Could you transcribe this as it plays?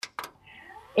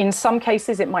In some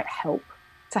cases, it might help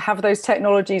to have those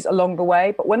technologies along the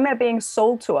way, but when they're being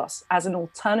sold to us as an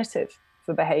alternative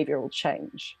for behavioral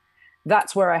change,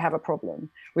 that's where I have a problem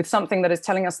with something that is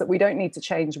telling us that we don't need to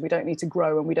change, we don't need to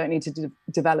grow, and we don't need to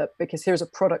develop, because here's a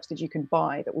product that you can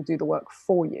buy that will do the work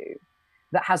for you,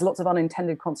 that has lots of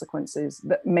unintended consequences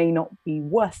that may not be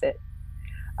worth it.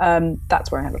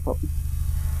 That's where I have a problem.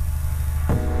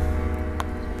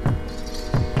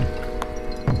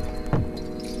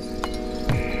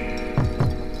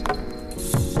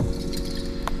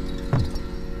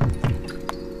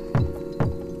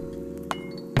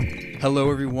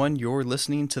 Hello everyone, you're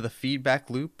listening to the Feedback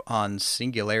Loop on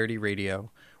Singularity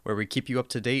Radio, where we keep you up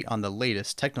to date on the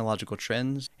latest technological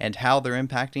trends and how they're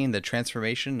impacting the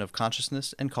transformation of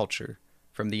consciousness and culture,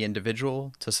 from the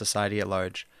individual to society at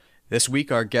large. This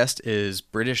week our guest is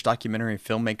British documentary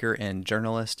filmmaker and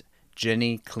journalist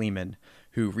Jenny Kleeman,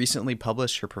 who recently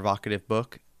published her provocative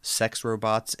book, Sex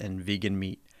Robots and Vegan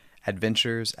Meat: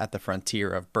 Adventures at the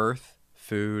Frontier of Birth,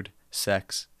 Food,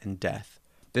 Sex, and Death.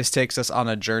 This takes us on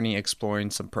a journey exploring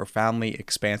some profoundly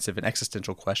expansive and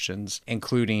existential questions,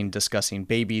 including discussing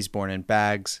babies born in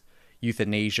bags,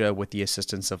 euthanasia with the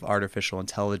assistance of artificial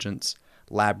intelligence,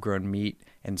 lab-grown meat,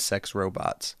 and sex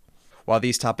robots. While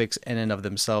these topics in and of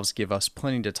themselves give us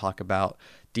plenty to talk about,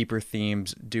 deeper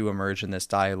themes do emerge in this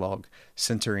dialogue,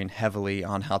 centering heavily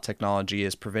on how technology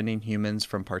is preventing humans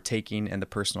from partaking in the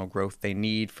personal growth they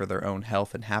need for their own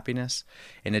health and happiness,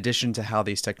 in addition to how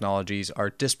these technologies are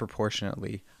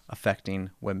disproportionately affecting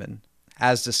women.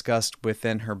 As discussed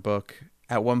within her book,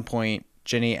 at one point,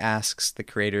 Jenny asks the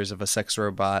creators of a sex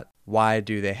robot, why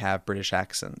do they have British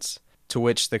accents? To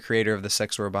which the creator of the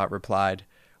sex robot replied,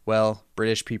 well,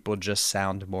 British people just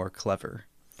sound more clever.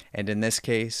 And in this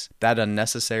case, that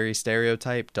unnecessary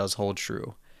stereotype does hold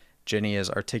true. Jenny is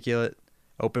articulate,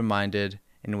 open-minded,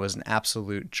 and was an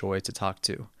absolute joy to talk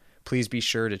to. Please be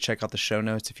sure to check out the show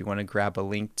notes if you want to grab a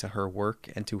link to her work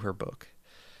and to her book.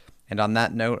 And on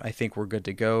that note, I think we're good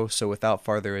to go. So without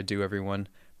further ado, everyone,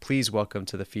 please welcome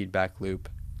to the Feedback Loop,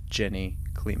 Jenny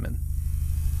Kleeman.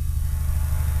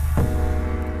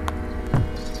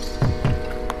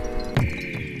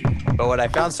 But what I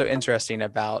found so interesting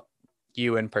about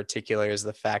you in particular is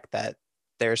the fact that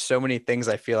there are so many things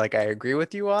I feel like I agree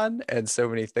with you on and so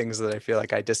many things that I feel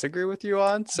like I disagree with you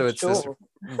on. So it's this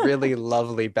really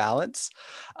lovely balance.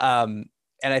 And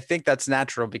I think that's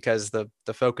natural because the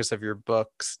focus of your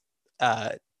books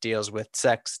deals with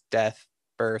sex, death,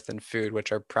 birth, and food,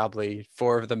 which are probably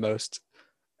four of the most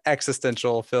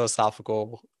existential,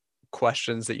 philosophical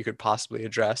questions that you could possibly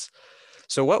address.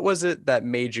 So what was it that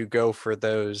made you go for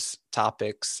those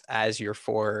topics as your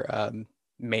four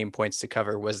main points to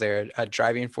cover? Was there a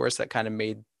driving force that kind of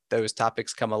made those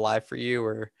topics come alive for you,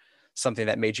 or something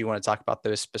that made you want to talk about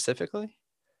those specifically?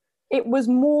 It was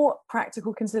more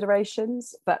practical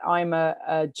considerations, that I'm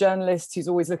a journalist who's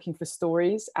always looking for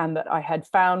stories, and that I had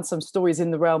found some stories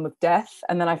in the realm of death,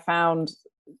 and then I found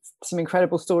some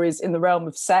incredible stories in the realm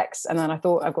of sex, and then I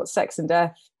thought, I've got sex and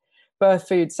death, birth,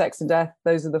 food, sex, and death.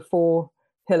 Those are the four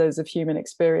pillars of human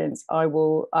experience. I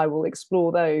will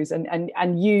explore those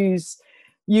and use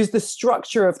the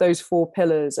structure of those four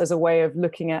pillars as a way of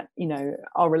looking at,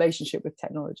 our relationship with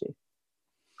technology.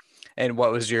 And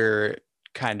what was your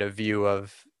kind of view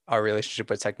of our relationship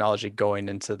with technology going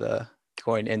into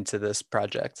this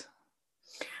project?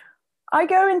 I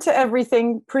go into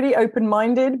everything pretty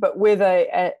open-minded, but with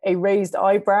a raised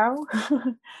eyebrow.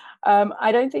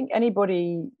 I don't think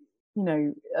anybody,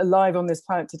 alive on this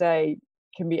planet today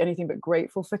can be anything but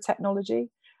grateful for technology.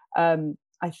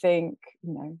 I think,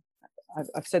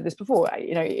 I've said this before,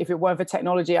 if it weren't for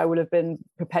technology, I would have been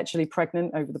perpetually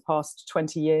pregnant over the past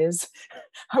 20 years.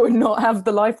 I would not have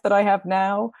the life that I have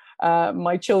now.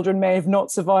 My children may have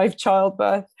not survived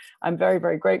childbirth. I'm very,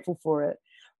 very grateful for it.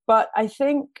 But I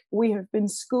think we have been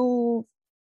schooled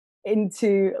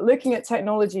into looking at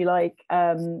technology like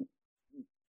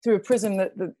through a prism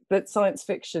that science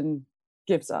fiction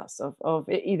gives us, of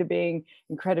it either being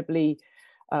incredibly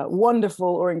wonderful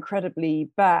or incredibly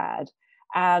bad.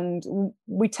 And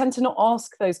we tend to not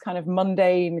ask those kind of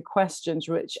mundane questions,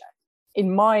 which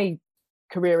in my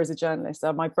career as a journalist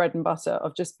are my bread and butter,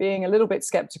 of just being a little bit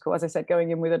skeptical, as I said,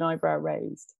 going in with an eyebrow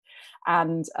raised,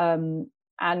 and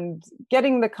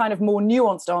getting the kind of more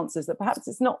nuanced answers that perhaps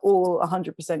it's not all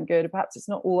 100% good, perhaps it's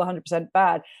not all 100%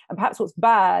 bad, and perhaps what's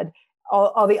bad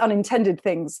are the unintended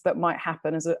things that might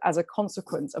happen as a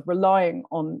consequence of relying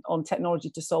on technology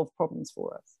to solve problems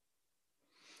for us.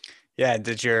 Yeah,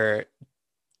 did your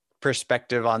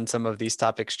perspective on some of these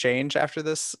topics change after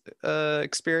this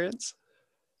experience?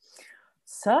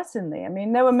 Certainly. I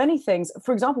mean, there were many things.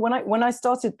 For example, when I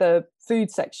started the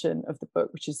food section of the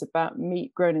book, which is about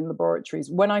meat grown in laboratories,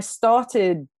 when I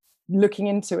started looking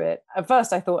into it, at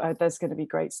first I thought, oh, there's going to be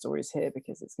great stories here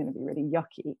because it's going to be really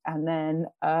yucky. And then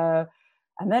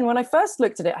when I first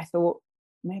looked at it, I thought,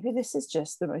 maybe this is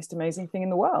just the most amazing thing in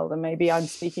the world, and maybe I'm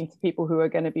speaking to people who are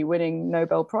going to be winning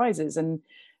Nobel Prizes. And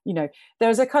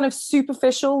there's a kind of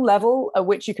superficial level at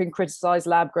which you can criticize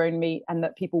lab grown meat, and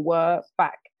that people were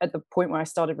back at the point where I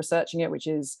started researching it, which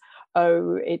is,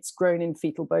 oh, it's grown in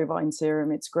fetal bovine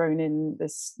serum, it's grown in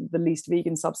the least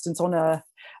vegan substance on earth,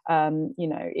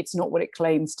 it's not what it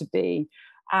claims to be.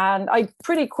 And I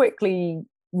pretty quickly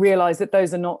realized that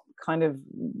those are not kind of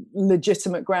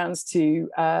legitimate grounds to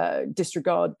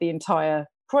disregard the entire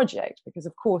project, because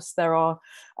of course there are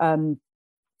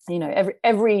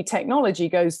every technology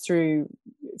goes through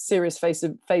serious phase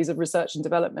of research and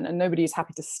development, and nobody is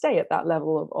happy to stay at that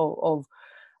level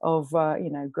of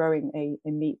growing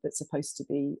a meat that's supposed to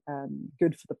be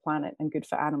good for the planet and good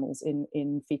for animals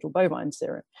in fetal bovine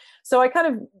serum. So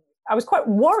I was quite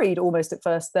worried almost at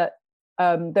first that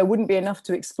there wouldn't be enough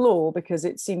to explore, because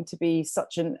it seemed to be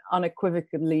such an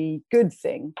unequivocally good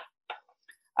thing.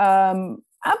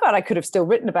 But I could have still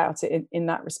written about it in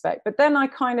that respect. But then I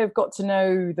kind of got to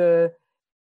know the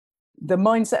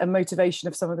mindset and motivation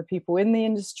of some of the people in the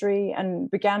industry, and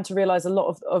began to realize a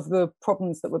lot of the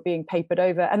problems that were being papered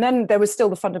over. And then there was still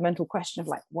the fundamental question of,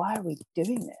 like, why are we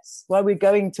doing this? Why are we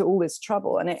going to all this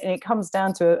trouble? And it comes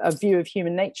down to a view of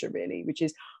human nature, really, which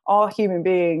is, are human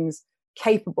beings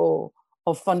capable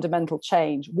of fundamental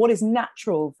change? What is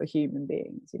natural for human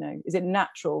beings? Is it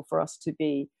natural for us to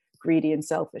be greedy and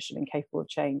selfish and incapable of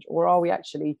change, or are we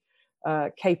actually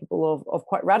capable of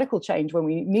quite radical change when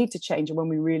we need to change, and when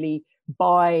we really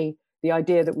buy the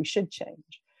idea that we should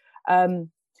change?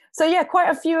 So yeah,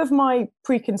 quite a few of my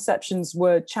preconceptions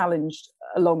were challenged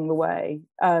along the way.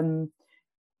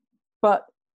 But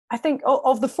I think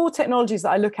of the 4 technologies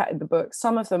that I look at in the book,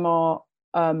 some of them are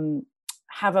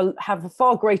have a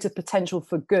far greater potential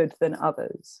for good than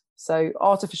others. So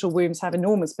artificial wombs have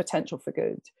enormous potential for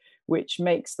good, which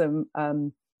makes them,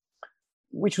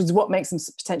 which was what makes them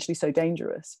potentially so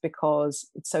dangerous, because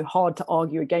it's so hard to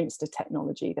argue against a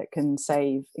technology that can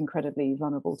save incredibly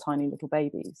vulnerable tiny little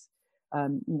babies.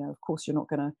 Of course, you're not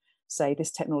going to say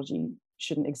this technology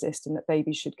shouldn't exist and that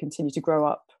babies should continue to grow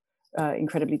up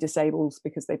incredibly disabled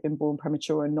because they've been born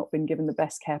premature and not been given the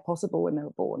best care possible when they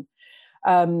were born.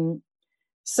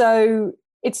 So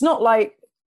it's not like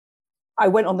I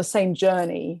went on the same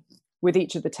journey with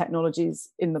each of the technologies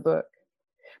in the book.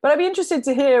 But I'd be interested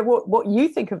to hear what you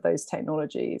think of those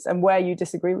technologies and where you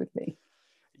disagree with me.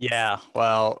 Yeah,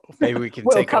 well, maybe we can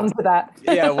we'll come to that.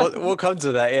 Yeah, we'll come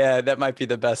to that. Yeah, that might be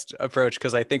the best approach,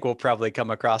 because I think we'll probably come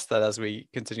across that as we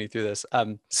continue through this.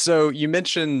 So you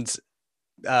mentioned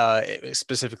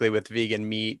specifically with vegan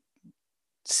meat,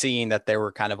 seeing that there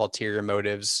were kind of ulterior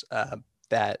motives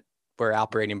that were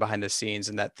operating behind the scenes,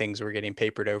 and that things were getting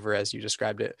papered over as you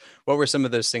described it. What were some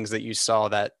of those things that you saw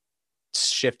that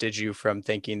shifted you from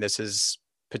thinking this is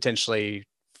potentially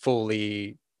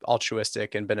fully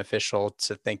altruistic and beneficial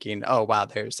to thinking, oh wow,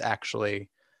 there's actually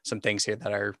some things here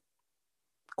that are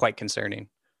quite concerning?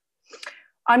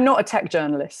 I'm not a tech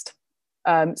journalist,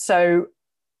 so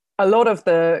a lot of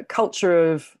the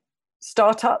culture of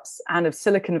startups and of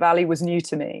Silicon Valley was new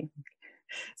to me.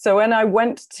 So when I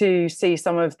went to see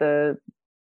some of the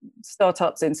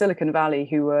startups in Silicon Valley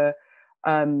who were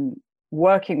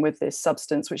working with this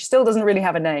substance, which still doesn't really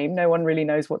have a name, no one really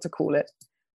knows what to call it,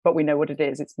 but we know what it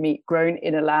is. It's meat grown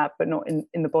in a lab, but not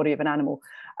in the body of an animal.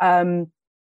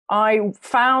 I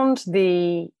found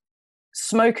the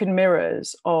smoke and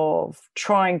mirrors of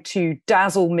trying to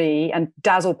dazzle me and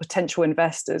dazzle potential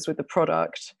investors with the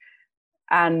product,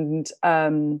 and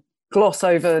gloss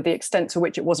over the extent to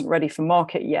which it wasn't ready for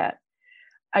market yet,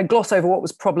 and gloss over what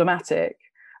was problematic.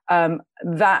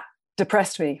 That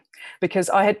depressed me, because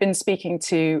I had been speaking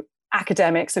to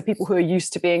academics, so people who are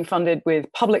used to being funded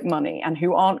with public money and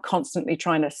who aren't constantly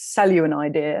trying to sell you an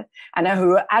idea, and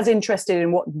who are as interested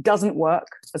in what doesn't work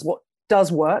as what does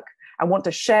work, and want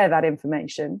to share that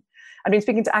information. I've been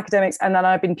speaking to academics, and then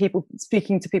I've been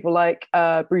speaking to people like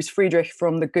Bruce Friedrich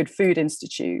from the Good Food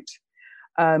Institute,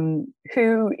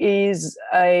 who is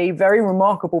a very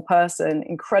remarkable person,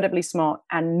 incredibly smart,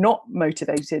 and not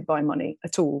motivated by money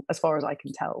at all, as far as I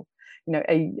can tell.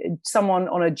 Someone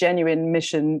on a genuine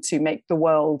mission to make the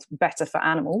world better for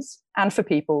animals and for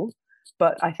people,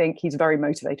 but I think he's very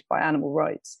motivated by animal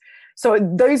rights. So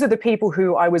those are the people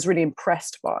who I was really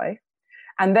impressed by.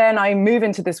 And then I move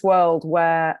into this world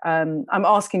where I'm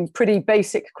asking pretty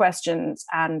basic questions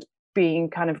and being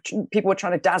kind of, people were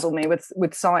trying to dazzle me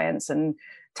with science and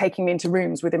taking me into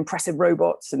rooms with impressive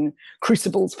robots and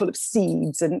crucibles full of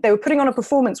seeds. And they were putting on a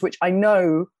performance which I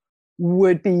know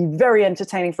would be very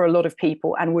entertaining for a lot of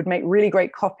people and would make really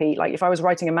great copy. Like if I was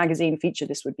writing a magazine feature,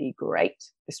 this would be great.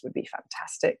 This would be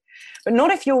fantastic. But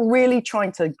not if you're really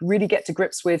trying to really get to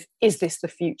grips with, is this the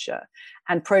future?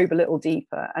 And probe a little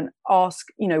deeper and ask,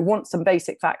 want some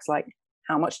basic facts like,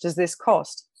 how much does this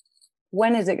cost?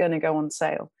 When is it going to go on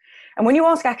sale? And when you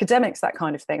ask academics that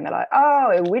kind of thing, they're like,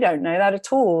 oh, we don't know that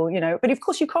at all, But of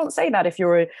course, you can't say that if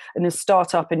you're in a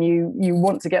startup and you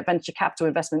want to get venture capital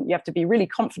investment. You have to be really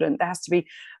confident. There has to be,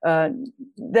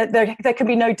 there can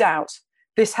be no doubt.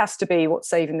 This has to be what's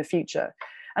saving the future.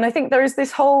 And I think there is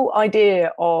this whole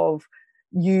idea of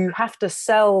you have to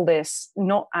sell this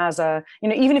not as a,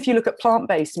 even if you look at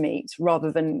plant-based meat rather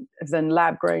than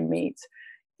lab-grown meat,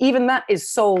 even that is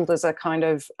sold as a kind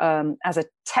of as a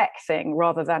tech thing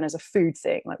rather than as a food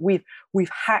thing. Like we've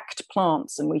hacked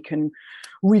plants and we can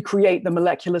recreate the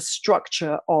molecular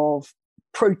structure of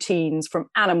proteins from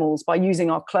animals by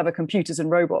using our clever computers and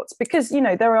robots. Because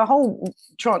there are a whole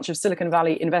tranche of Silicon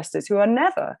Valley investors who are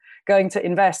never going to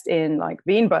invest in like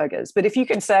bean burgers. But if you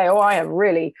can say, oh, I have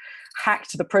really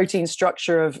hacked the protein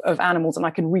structure of animals and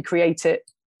I can recreate it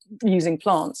using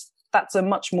plants, that's a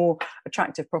much more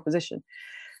attractive proposition.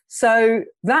 So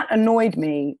that annoyed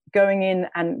me, going in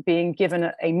and being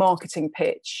given a marketing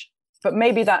pitch. But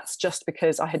maybe that's just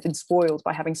because I had been spoiled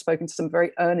by having spoken to some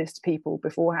very earnest people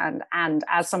beforehand. And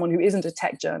as someone who isn't a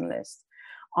tech journalist,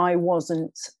 I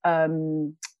wasn't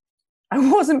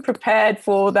prepared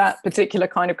for that particular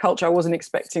kind of culture. I wasn't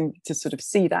expecting to sort of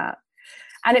see that.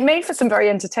 And it made for some very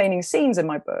entertaining scenes in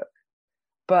my book.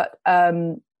 But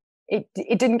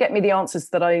it didn't get me the answers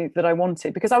that I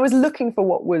wanted, because I was looking for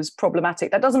what was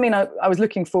problematic. That doesn't mean I was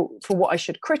looking for what I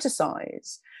should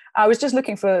criticize. I was just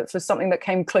looking for something that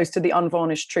came close to the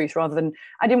unvarnished truth, rather than,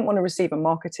 I didn't want to receive a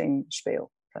marketing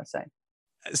spiel per se.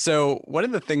 So one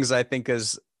of the things I think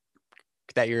is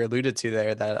that you're alluded to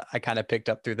there that I kind of picked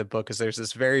up through the book is there's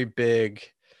this very big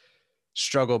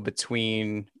struggle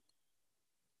between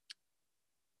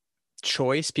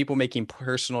choice, people making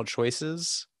personal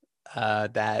choices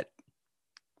that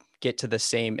get to the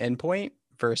same endpoint,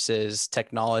 versus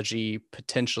technology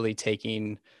potentially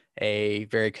taking a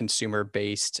very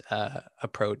consumer-based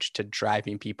approach to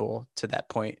driving people to that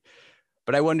point.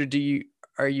 But I wonder,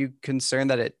 are you concerned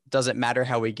that it doesn't matter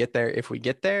how we get there if we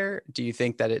get there? Do you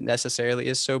think that it necessarily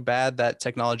is so bad that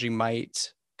technology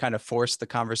might kind of force the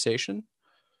conversation?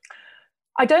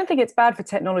 I don't think it's bad for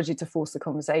technology to force the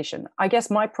conversation. I guess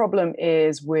my problem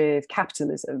is with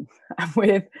capitalism and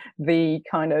with the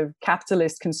kind of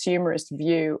capitalist consumerist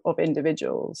view of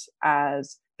individuals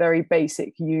as very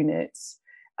basic units,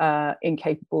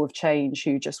 incapable of change,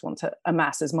 who just want to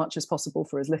amass as much as possible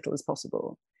for as little as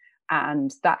possible.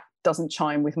 And that doesn't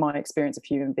chime with my experience of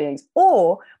human beings,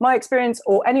 or my experience,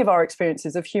 or any of our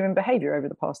experiences of human behavior over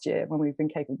the past year, when we've been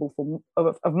capable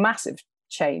of massive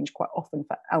change, quite often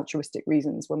for altruistic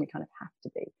reasons, when we kind of have to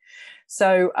be.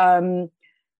 So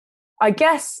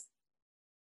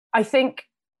I think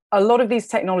a lot of these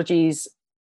technologies,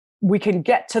 we can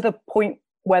get to the point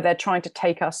where they're trying to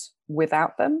take us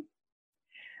without them.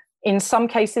 In some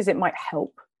cases, it might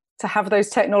help to have those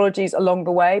technologies along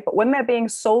the way, but when they're being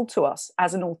sold to us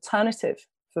as an alternative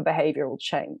for behavioral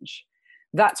change,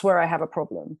 that's where I have a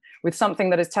problem with something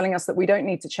that is telling us that we don't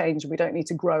need to change, we don't need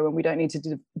to grow, and we don't need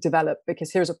to develop,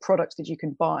 because here's a product that you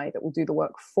can buy that will do the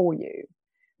work for you,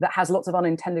 that has lots of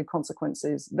unintended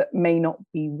consequences that may not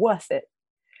be worth it.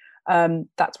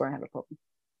 That's where I have a problem.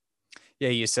 Yeah,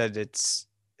 you said it's,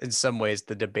 in some ways,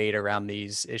 the debate around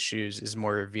these issues is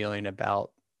more revealing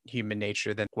about human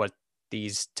nature than what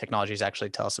these technologies actually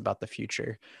tell us about the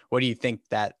future. What do you think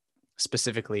that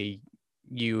specifically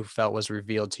you felt was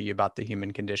revealed to you about the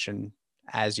human condition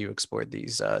as you explored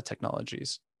these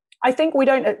technologies? I think we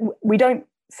don't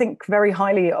think very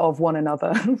highly of one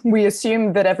another. We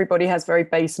assume that everybody has very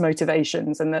base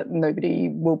motivations and that nobody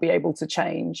will be able to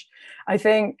change. I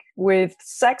think with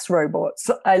sex robots,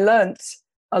 I learnt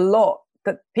a lot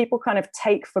that people kind of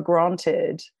take for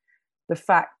granted the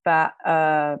fact that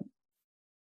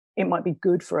it might be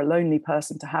good for a lonely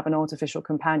person to have an artificial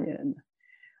companion,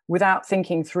 without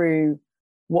thinking through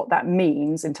what that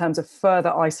means in terms of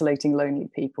further isolating lonely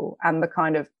people, and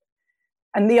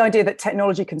the idea that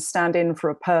technology can stand in for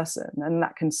a person and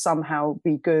that can somehow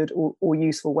be good or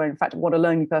useful, where in fact what a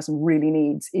lonely person really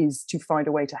needs is to find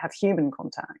a way to have human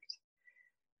contact.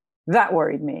 That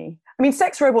worried me. I mean,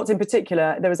 sex robots in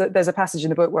particular, there's a passage in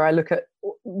the book where I look at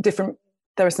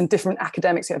there are some different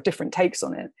academics who have different takes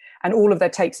on it, and all of their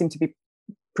takes seem to be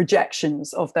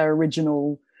projections of their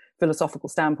original philosophical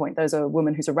standpoint. There's a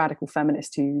woman who's a radical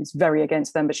feminist who's very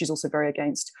against them, but she's also very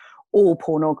against all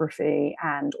pornography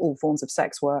and all forms of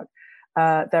sex work.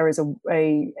 There is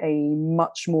a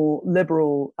much more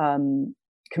liberal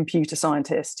computer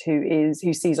scientist who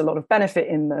sees a lot of benefit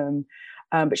in them,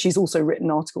 but she's also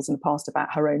written articles in the past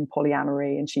about her own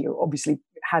polyamory, and she obviously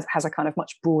has a kind of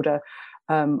much broader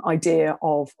idea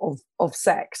of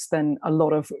sex than a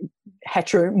lot of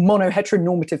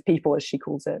mono-heteronormative people, as she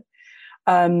calls it.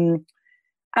 And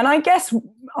I guess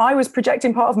I was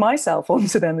projecting part of myself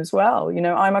onto them as well. You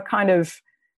know, I'm a kind of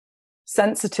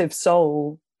sensitive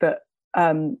soul that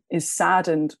is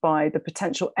saddened by the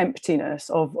potential emptiness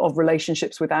of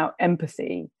relationships without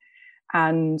empathy.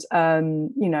 And,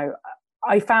 you know,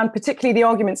 I found particularly the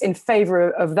arguments in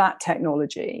favor of that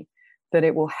technology, that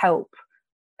it will help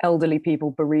elderly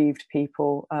people, bereaved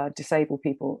people, disabled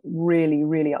people, really,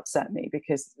 really upset me,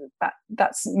 because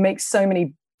that makes so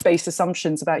many base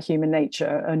assumptions about human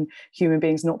nature and human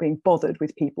beings not being bothered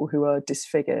with people who are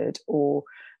disfigured or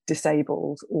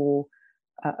disabled or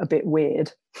a bit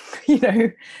weird. You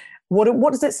know,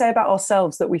 what does it say about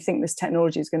ourselves that we think this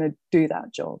technology is going to do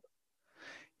that job?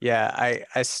 Yeah,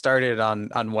 I started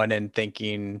on one end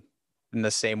thinking in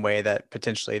the same way that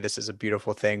potentially this is a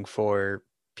beautiful thing for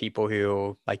people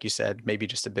who, like you said, maybe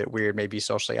just a bit weird, maybe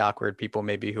socially awkward people,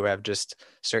 maybe who have just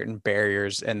certain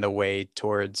barriers in the way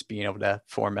towards being able to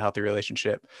form a healthy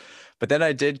relationship. But then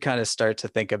I did kind of start to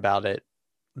think about it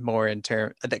more in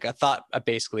terms, I think a thought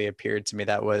basically appeared to me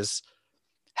that was,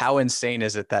 how insane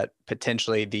is it that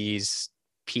potentially these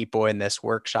people in this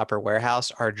workshop or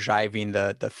warehouse are driving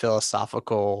the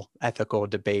philosophical, ethical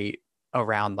debate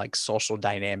around like social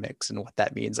dynamics and what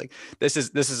that means? Like this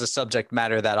is a subject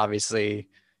matter that obviously,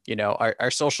 you know,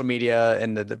 our social media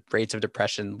and the rates of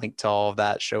depression linked to all of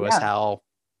that show us how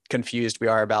confused we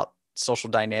are about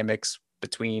social dynamics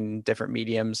between different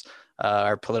mediums,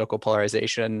 our political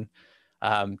polarization,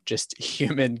 just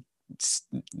human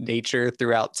nature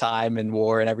throughout time and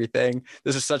war and everything.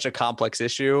 This is such a complex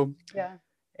issue. Yeah.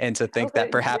 And to think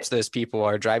that perhaps those people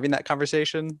are driving that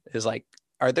conversation is like,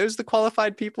 are those the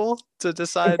qualified people to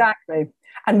decide? Exactly.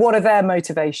 And what are their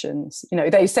motivations? You know,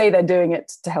 they say they're doing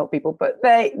it to help people, but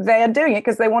they are doing it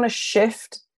because they want to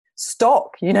shift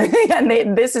stock, you know,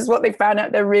 and this is what they found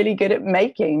out they're really good at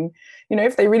making. You know,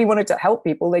 if they really wanted to help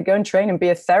people, they'd go and train and be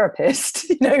a therapist.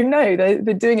 You know, no,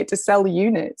 they're doing it to sell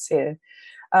units here.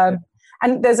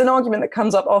 And there's an argument that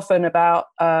comes up often about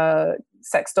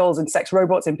sex dolls and sex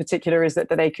robots in particular, is that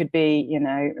they could be, you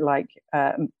know, like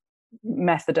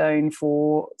methadone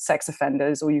for sex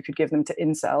offenders, or you could give them to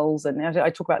incels. And I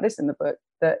talk about this in the book,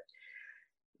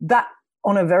 that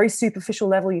on a very superficial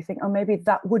level, you think, oh, maybe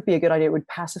that would be a good idea. It would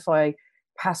pacify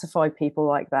people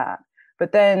like that.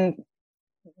 But then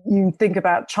you think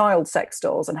about child sex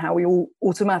dolls and how we all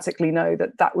automatically know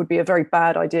that would be a very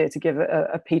bad idea to give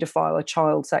a pedophile a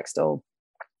child sex doll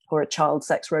or a child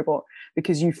sex robot,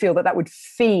 because you feel that would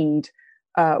feed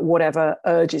whatever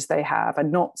urges they have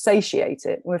and not satiate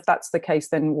it. Well, if that's the case,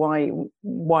 then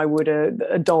why would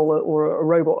a doll or a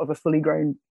robot of a fully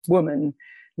grown woman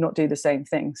not do the same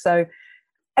thing? So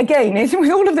again,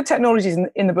 with all of the technologies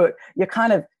in the book, you're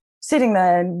kind of sitting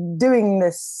there doing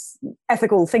this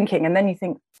ethical thinking, and then you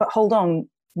think, but hold on,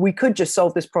 we could just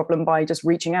solve this problem by just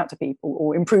reaching out to people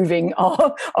or improving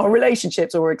our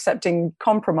relationships or accepting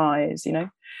compromise. You know,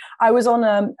 I was on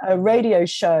a radio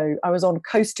show. I was on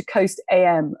Coast to Coast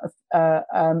AM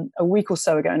a week or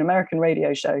so ago, an American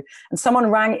radio show, and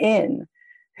someone rang in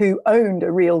who owned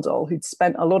a real doll, who'd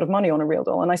spent a lot of money on a real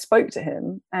doll. And I spoke to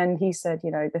him, and he said,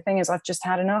 you know, the thing is, I've just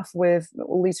had enough with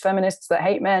all these feminists that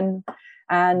hate men.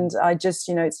 And I just,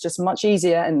 you know, it's just much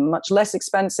easier and much less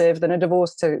expensive than a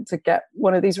divorce to get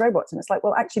one of these robots. And it's like,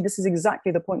 well, actually, this is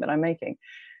exactly the point that I'm making.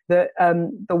 That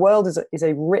the world is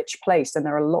a rich place, and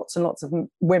there are lots and lots of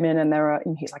women.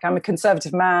 And he's like, I'm a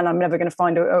conservative man. I'm never going to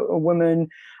find a woman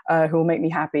who will make me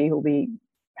happy, who'll be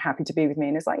happy to be with me.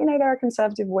 And it's like, you know, there are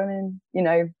conservative women. You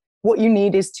know, what you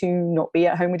need is to not be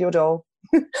at home with your doll.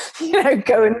 You know,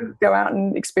 go out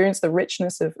and experience the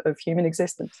richness of human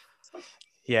existence.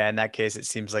 Yeah, in that case, it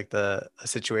seems like a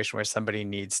situation where somebody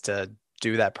needs to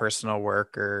do that personal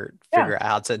work or figure out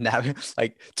how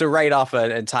to to write off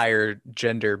an entire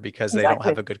gender because they don't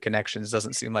have a good connections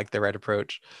doesn't seem like the right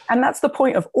approach. And that's the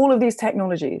point of all of these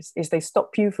technologies, is they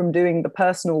stop you from doing the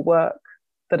personal work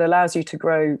that allows you to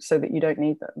grow so that you don't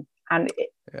need them. And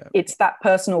it's that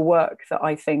personal work that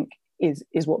I think is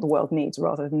what the world needs,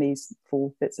 rather than these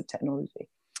 4 bits of technology.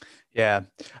 Yeah,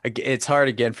 it's hard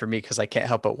again for me because I can't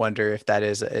help but wonder if that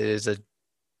is a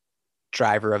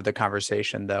driver of the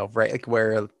conversation, though, right? Like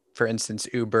where for instance,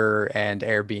 Uber and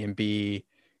Airbnb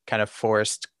kind of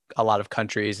forced a lot of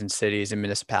countries and cities and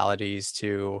municipalities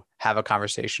to have a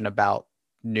conversation about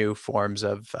new forms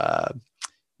of,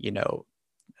 you know,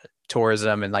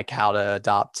 tourism and like how to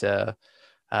adopt to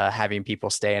having people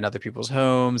stay in other people's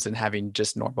homes and having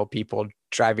just normal people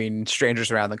driving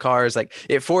strangers around the cars. Like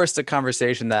it forced a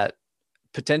conversation that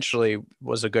potentially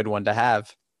was a good one to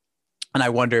have. And I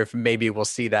wonder if maybe we'll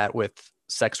see that with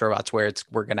sex robots, where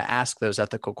we're going to ask those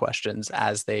ethical questions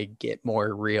as they get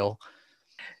more real.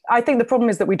 I think the problem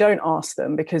is that we don't ask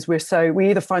them because we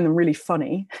either find them really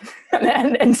funny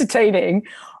and entertaining,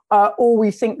 or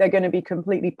we think they're going to be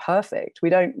completely perfect. We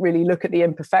don't really look at the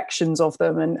imperfections of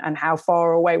them and how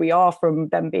far away we are from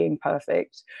them being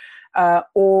perfect.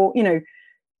 Or, you know,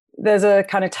 there's a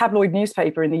kind of tabloid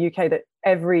newspaper in the UK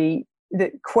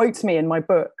that quotes me in my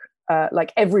book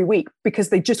like every week because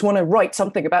they just want to write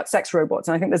something about sex robots.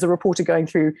 And I think there's a reporter going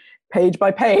through page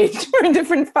by page for a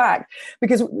different fact,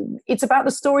 because it's about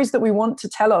the stories that we want to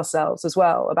tell ourselves as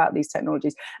well about these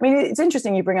technologies. I mean, it's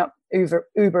interesting you bring up Uber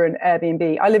and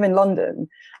Airbnb. I live in London.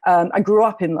 I grew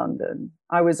up in London.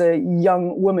 I was a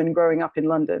young woman growing up in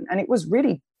London, and it was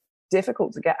really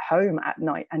difficult to get home at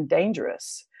night and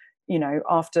dangerous. You know,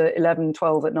 after 11,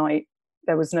 12 at night,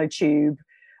 there was no tube.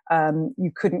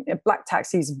 You couldn't, black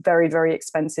taxis, very, very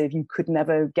expensive. You could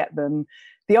never get them.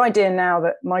 The idea now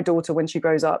that my daughter, when she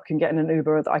grows up, can get in an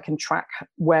Uber, that I can track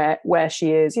where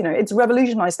she is, you know, it's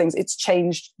revolutionized things. It's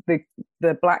changed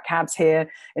the black cabs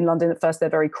here in London. At first, they're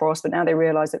very cross, but now they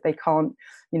realize that they can't,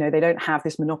 you know, they don't have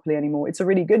this monopoly anymore. It's a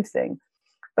really good thing.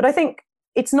 But I think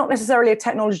it's not necessarily a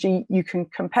technology you can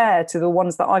compare to the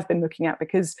ones that I've been looking at,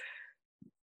 because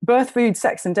birth, food,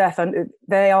 sex, and death, and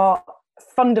they are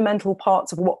fundamental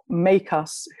parts of what make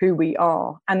us who we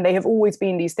are, and they have always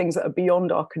been these things that are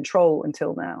beyond our control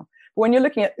until now. But when you're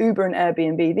looking at Uber and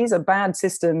Airbnb, these are bad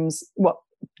systems.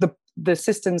 The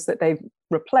systems that they've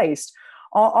replaced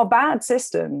are bad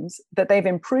systems that they've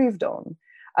improved on,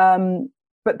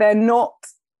 but they're not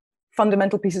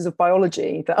fundamental pieces of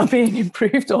biology that are being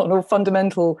improved on, or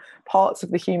fundamental parts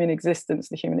of the human existence,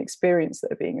 the human experience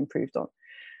that are being improved on.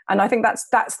 And I think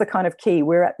that's the kind of key.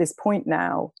 We're at this point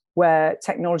now where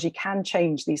technology can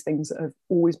change these things that have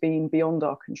always been beyond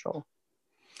our control.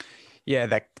 Yeah,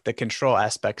 that the control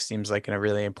aspect seems like a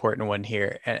really important one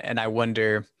here. And I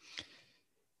wonder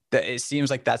that it seems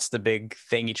like that's the big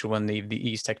thing each one of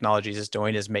these technologies is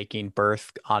doing, is making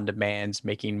birth on demand,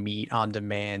 making meat on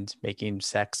demand, making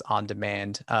sex on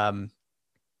demand.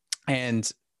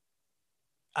 And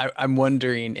I'm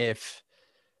wondering if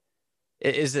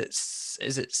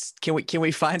can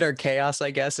we find our chaos,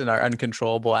 I guess, in our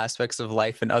uncontrollable aspects of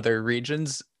life in other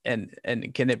regions, and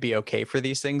can it be okay for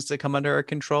these things to come under our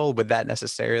control? Would that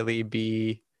necessarily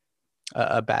be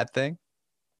a bad thing?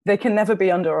 They can never be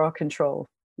under our control.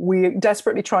 We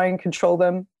desperately try and control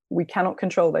them. We cannot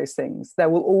control those things. There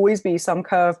will always be some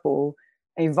curveball,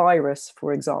 a virus,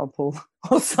 for example,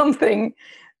 or something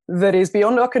that is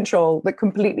beyond our control that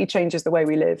completely changes the way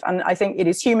we live. And I think it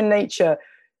is human nature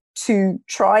to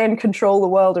try and control the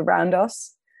world around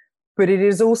us, but it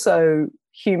is also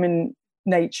human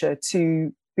nature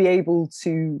to be able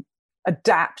to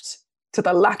adapt to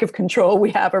the lack of control we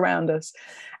have around us.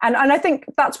 And I think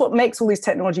that's what makes all these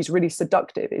technologies really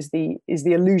seductive, is the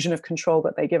illusion of control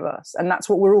that they give us. And that's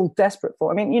what we're all desperate for.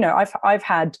 I mean, you know, I've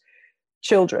had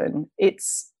children.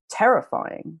 It's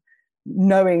terrifying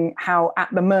knowing how at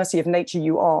the mercy of nature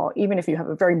you are. Even if you have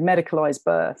a very medicalized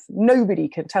birth, nobody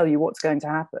can tell you what's going to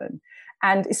happen.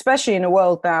 And especially in a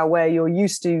world now where you're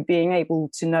used to being able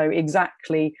to know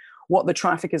exactly what the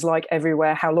traffic is like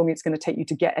everywhere, how long it's going to take you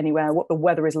to get anywhere, what the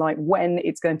weather is like, when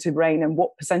it's going to rain, and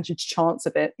what percentage chance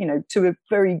of it, you know, to a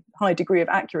very high degree of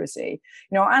accuracy.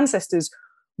 You know, our ancestors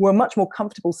were much more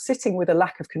comfortable sitting with a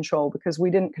lack of control because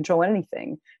we didn't control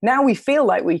anything. Now we feel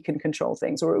like we can control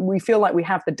things, or we feel like we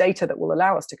have the data that will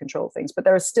allow us to control things. But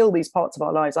there are still these parts of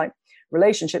our lives, like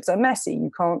relationships are messy.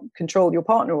 You can't control your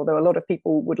partner, although a lot of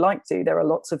people would like to. There are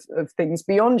lots of things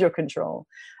beyond your control.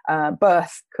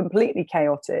 Birth, completely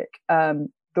chaotic.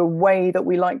 The way that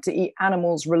we like to eat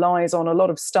animals relies on a lot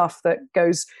of stuff that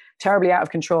goes terribly out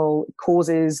of control,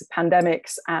 causes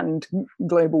pandemics and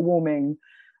global warming.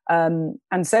 And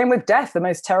same with death, the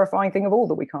most terrifying thing of all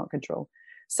that we can't control.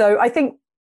 So I think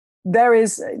there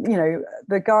is, you know,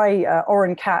 the guy,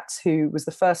 Oren Katz, who was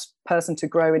the first person to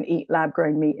grow and eat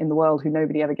lab-grown meat in the world, who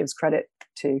nobody ever gives credit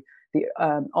to, the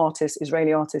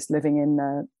Israeli artist living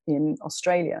in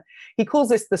Australia. He calls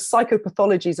this the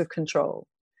psychopathologies of control,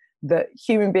 that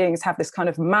human beings have this kind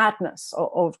of madness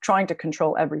of trying to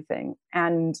control everything.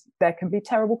 And there can be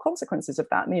terrible consequences of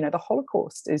that. And, you know, the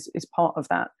Holocaust is part of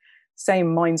that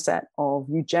same mindset of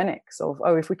eugenics, of,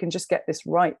 oh, if we can just get this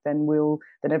right, then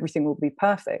everything will be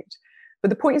perfect. But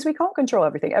the point is, we can't control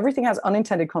everything. Everything has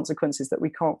unintended consequences that we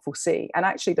can't foresee. And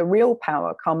actually, the real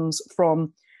power comes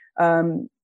from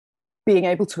being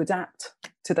able to adapt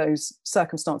to those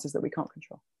circumstances that we can't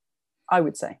control, I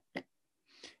would say.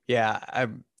 Yeah,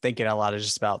 I'm thinking a lot of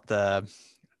just about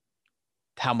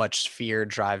how much fear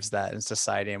drives that in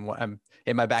society. And what I'm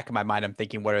in my back of my mind, I'm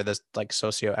thinking, what are the like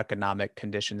socioeconomic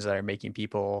conditions that are making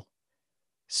people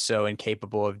so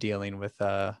incapable of dealing with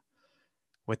the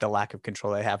lack of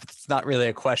control they have? It's not really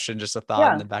a question, just a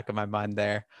thought in the back of my mind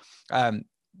there.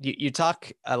 You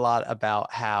talk a lot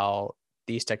about how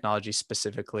these technologies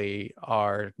specifically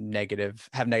have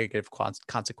negative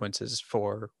consequences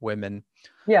for women.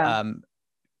 Yeah.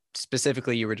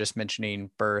 Specifically, you were just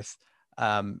mentioning birth.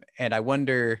 And I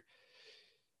wonder,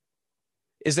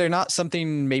 is there not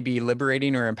something maybe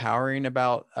liberating or empowering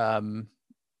about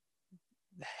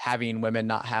having women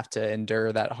not have to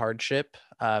endure that hardship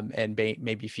and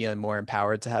maybe feeling more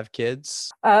empowered to have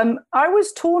kids? I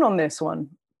was torn on this one,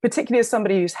 particularly as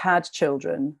somebody who's had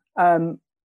children.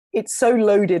 It's so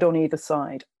loaded on either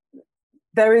side.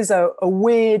 There is a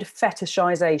weird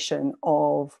fetishization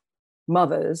of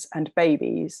mothers and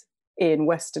babies in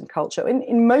Western culture,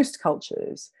 in most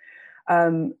cultures,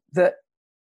 that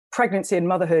pregnancy and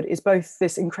motherhood is both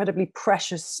this incredibly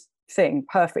precious thing,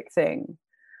 perfect thing,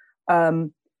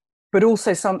 but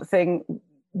also something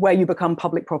where you become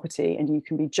public property and you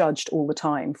can be judged all the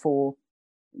time for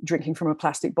drinking from a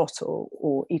plastic bottle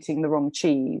or eating the wrong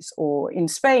cheese. Or in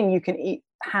Spain, you can eat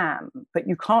ham, but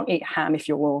you can't eat ham if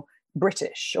you're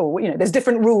British, or, there's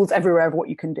different rules everywhere of what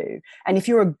you can do. And if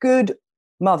you're a good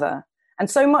mother, and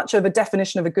so much of a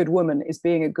definition of a good woman is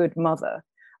being a good mother.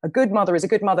 A good mother is a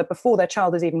good mother before their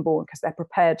child is even born, because they're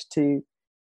prepared to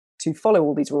follow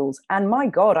all these rules. And my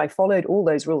God, I followed all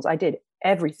those rules. I did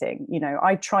everything.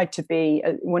 I tried to be,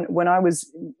 when I was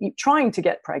trying to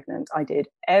get pregnant, I did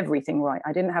everything right.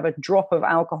 I didn't have a drop of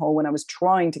alcohol when I was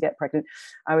trying to get pregnant.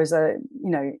 I was,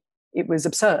 it was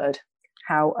absurd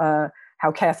how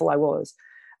careful I was.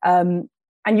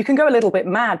 And you can go a little bit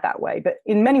mad that way, but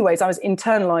in many ways I was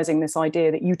internalizing this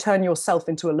idea that you turn yourself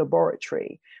into a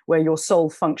laboratory where your sole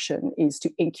function is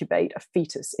to incubate a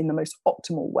fetus in the most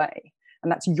optimal way.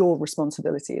 And that's your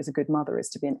responsibility as a good mother, is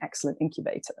to be an excellent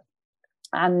incubator.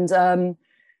 And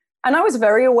I was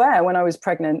very aware when I was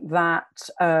pregnant that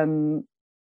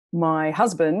my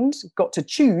husband got to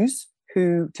choose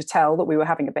who to tell that we were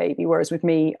having a baby, whereas with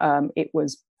me, it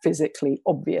was physically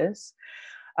obvious.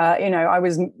 I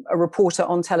was a reporter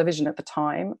on television at the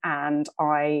time, and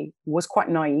I was quite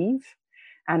naive,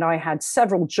 and I had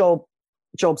several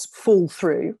jobs fall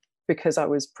through because I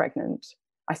was pregnant.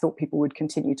 I thought people would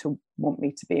continue to want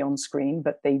me to be on screen,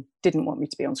 but they didn't want me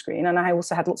to be on screen. And I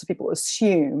also had lots of people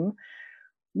assume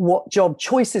what job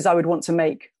choices I would want to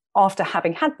make after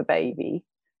having had the baby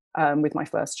with my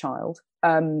first child,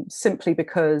 simply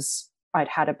because I'd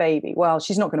had a baby. Well,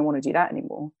 she's not going to want to do that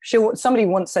anymore. Somebody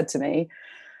once said to me,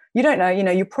 you don't know,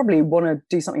 you probably want to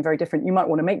do something very different. You might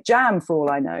want to make jam, for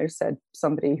all I know, said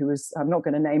somebody who was, I'm not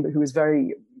going to name, but who was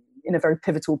in a very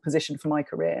pivotal position for my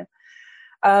career.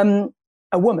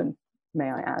 A woman, may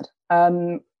I add.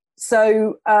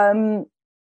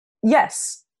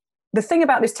 Yes, the thing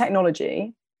about this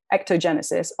technology,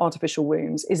 ectogenesis, artificial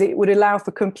wombs, is it would allow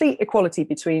for complete equality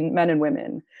between men and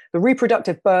women. The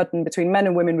reproductive burden between men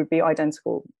and women would be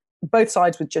identical. Both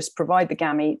sides would just provide the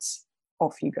gametes,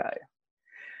 off you go.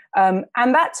 And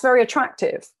that's very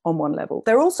attractive on one level.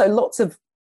 There are also lots of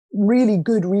really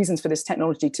good reasons for this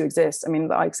technology to exist. I mean,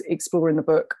 that I explore in the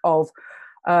book, of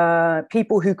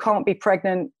people who can't be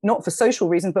pregnant, not for social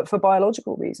reasons, but for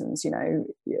biological reasons,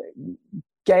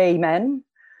 gay men,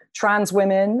 trans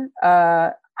women,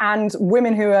 and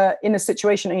women who are in a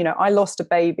situation, I lost a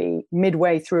baby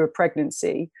midway through a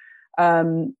pregnancy,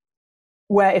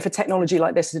 where if a technology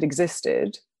like this had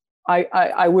existed,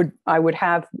 I would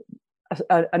have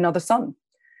another son.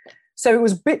 So it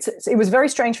was very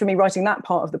strange for me writing that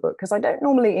part of the book, because I don't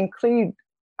normally include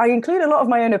a lot of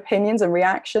my own opinions and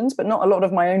reactions, but not a lot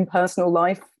of my own personal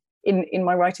life in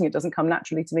my writing. It doesn't come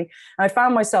naturally to me. And I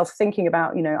found myself thinking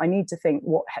about, I need to think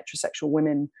what heterosexual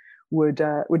women would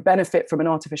benefit from an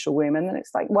artificial womb. And then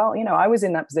it's like, well, I was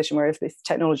in that position where if this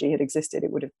technology had existed,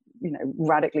 it would have,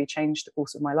 radically changed the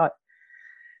course of my life.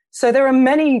 So there are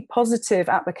many positive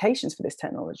applications for this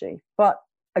technology, but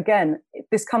again,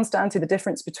 this comes down to the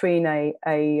difference between a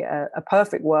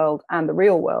perfect world and the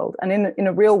real world. And in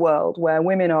a real world where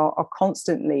women are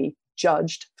constantly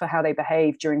judged for how they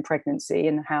behave during pregnancy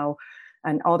and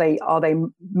are they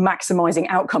maximizing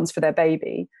outcomes for their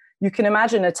baby, you can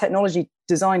imagine a technology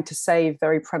designed to save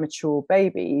very premature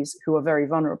babies who are very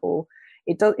vulnerable.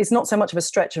 It's not so much of a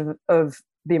stretch of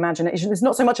the imagination. It's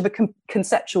not so much of a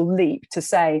conceptual leap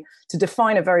to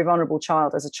define a very vulnerable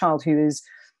child as a child who is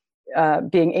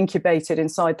being incubated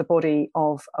inside the body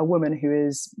of a woman who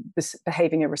is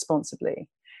behaving irresponsibly.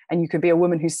 And you could be a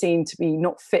woman who's seen to be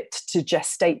not fit to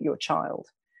gestate your child.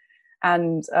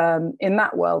 And in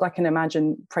that world, I can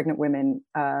imagine pregnant women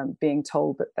being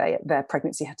told that their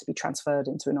pregnancy had to be transferred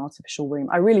into an artificial womb.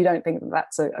 I really don't think that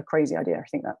that's a crazy idea. I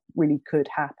think that really could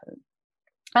happen.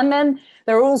 And then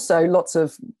there are also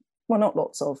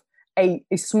a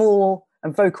small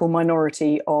and vocal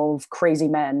minority of crazy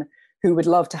men who would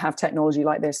love to have technology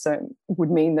like this. So it would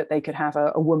mean that they could have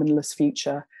a womanless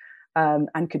future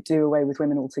and could do away with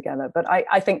women altogether. But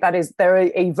I think they're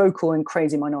a vocal and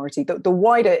crazy minority. The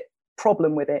wider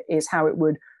problem with it is how it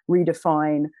would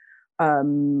redefine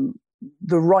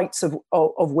the rights of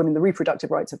women, the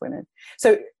reproductive rights of women.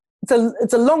 So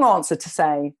it's a long answer to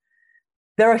say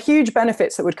there are huge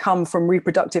benefits that would come from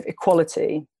reproductive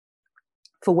equality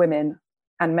for women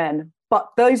and men, but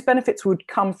those benefits would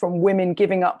come from women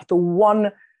giving up the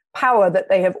one power that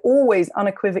they have always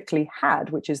unequivocally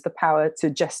had, which is the power to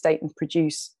gestate and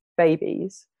produce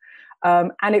babies.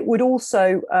 And it would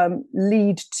also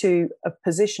lead to a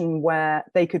position where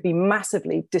they could be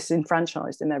massively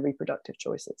disenfranchised in their reproductive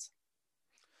choices.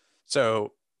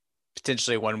 So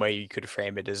potentially one way you could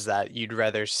frame it is that you'd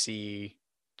rather see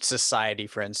society,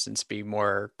 for instance, be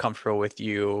more comfortable with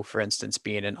you, for instance,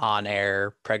 being an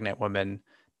on-air pregnant woman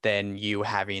than you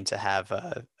having to have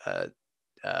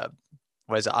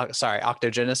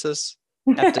octogenesis?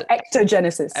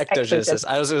 Ectogenesis.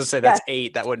 I was going to say that's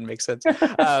 8. That wouldn't make sense.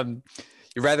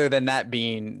 Rather than that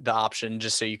being the option,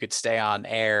 just so you could stay on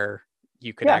air,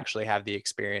 you could actually have the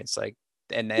experience, and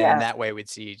in that way we'd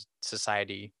see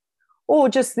society. Or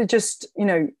just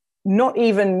not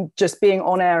even just being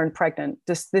on air and pregnant,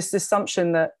 just this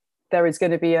assumption that there is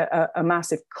going to be a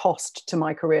massive cost to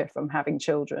my career from having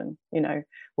children,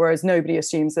 whereas nobody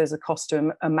assumes there's a cost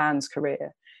to a man's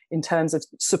career in terms of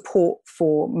support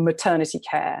for maternity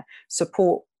care,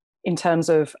 support in terms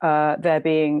of there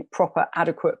being proper,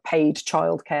 adequate paid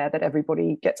childcare that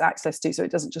everybody gets access to, so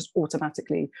it doesn't just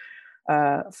automatically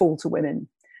fall to women.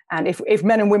 And if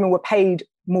men and women were paid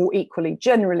more equally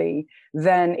generally,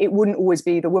 then it wouldn't always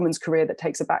be the woman's career that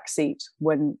takes a back seat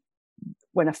when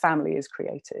a family is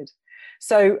created.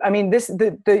 So, I mean,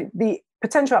 the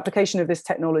potential application of this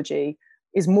technology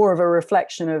is more of a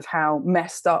reflection of how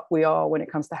messed up we are when it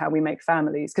comes to how we make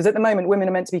families. Because at the moment, women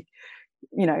are meant to be,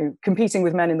 competing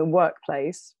with men in the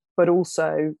workplace, but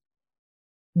also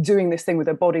doing this thing with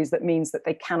their bodies that means that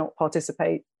they cannot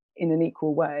participate in an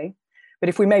equal way. But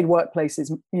if we made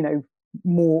workplaces,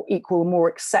 more equal, more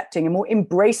accepting, and more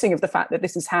embracing of the fact that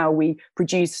this is how we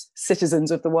produce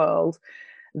citizens of the world,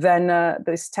 then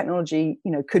this technology,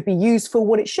 could be used for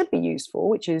what it should be used for,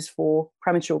 which is for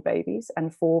premature babies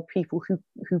and for people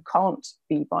who can't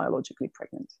be biologically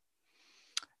pregnant.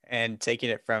 And taking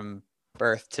it from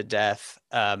birth to death,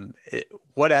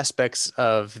 what aspects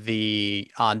of the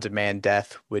on-demand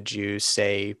death would you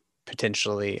say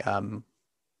potentially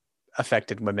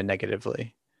affected women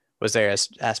negatively? Was there an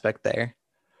aspect there?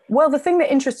 Well, the thing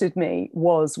that interested me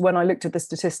was when I looked at the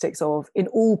statistics of, in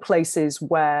all places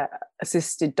where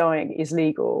assisted dying is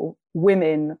legal,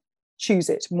 women choose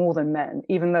it more than men,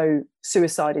 even though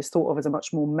suicide is thought of as a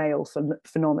much more male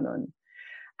phenomenon.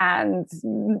 And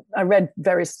I read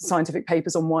various scientific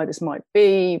papers on why this might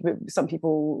be. Some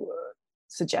people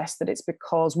suggest that it's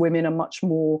because women are much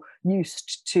more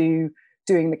used to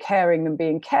doing the caring than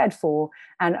being cared for,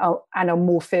 and are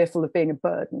more fearful of being a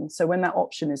burden. So when that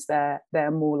option is there, they're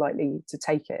more likely to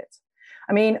take it.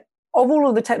 I mean, of all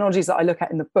of the technologies that I look at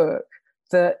in the book,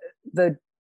 the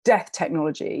death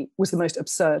technology was the most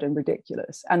absurd and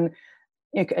ridiculous. And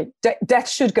death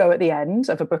should go at the end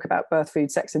of a book about birth,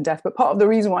 food, sex, and death. But part of the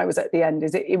reason why it was at the end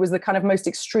is it was the kind of most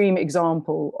extreme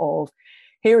example of,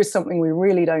 here is something we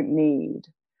really don't need,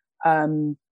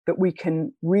 that we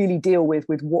can really deal with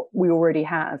what we already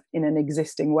have in an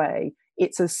existing way.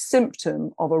 It's a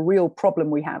symptom of a real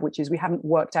problem we have, which is we haven't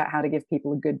worked out how to give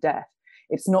people a good death.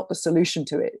 It's not the solution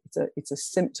to it. It's a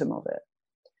symptom of it.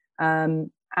 And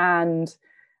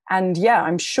yeah,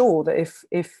 I'm sure that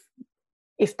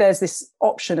if there's this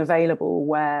option available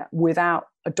where, without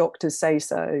a doctor's say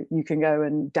so, you can go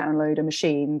and download a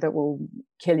machine that will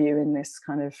kill you in this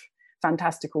kind of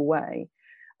fantastical way,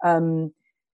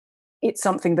 it's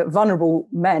something that vulnerable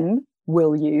men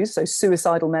will use. So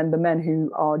suicidal men, the men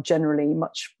who are generally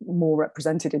much more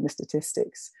represented in the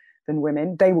statistics than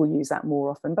women, they will use that more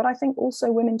often. But I think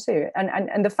also women too.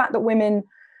 And the fact that women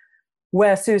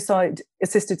where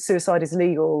assisted suicide is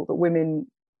legal, that women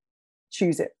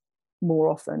choose it more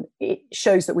often, it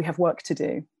shows that we have work to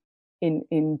do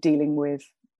in dealing with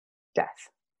death.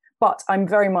 But I'm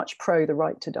very much pro the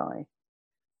right to die.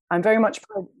 I'm very much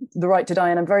pro the right to die,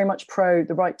 and I'm very much pro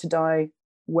the right to die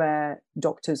where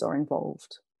doctors are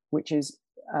involved, which is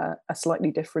a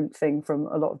slightly different thing from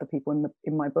a lot of the people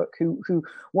in my book who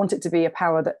want it to be a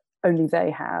power that only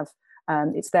they have.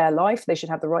 It's their life. They should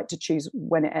have the right to choose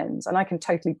when it ends. And I can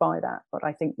totally buy that. But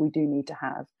I think we do need to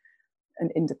have an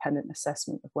independent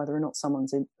assessment of whether or not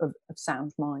someone's of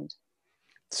sound mind.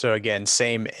 So again,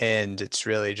 same end. It's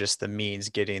really just the means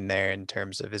getting there in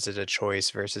terms of, is it a choice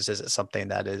versus is it something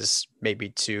that is maybe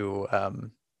too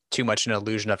much an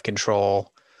illusion of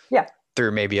control? Yeah.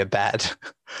 Through maybe a bad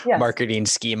marketing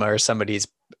schema or somebody's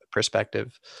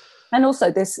perspective. And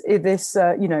also this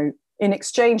in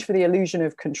exchange for the illusion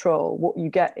of control, what you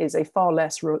get is a far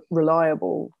less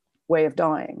reliable way of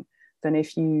dying than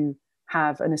if you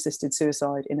have an assisted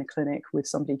suicide in a clinic with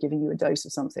somebody giving you a dose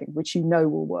of something, which you know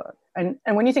will work. And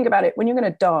when you think about it, when you're going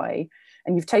to die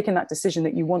and you've taken that decision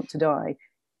that you want to die,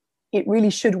 it really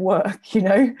should work,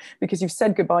 because you've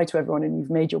said goodbye to everyone and you've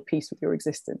made your peace with your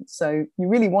existence. So you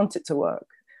really want it to work.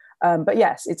 But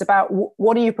yes, it's about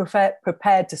what are you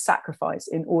prepared to sacrifice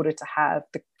in order to have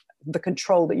the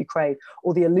control that you crave,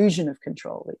 or the illusion of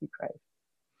control that you crave.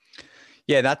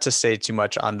 Yeah, not to say too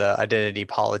much on the identity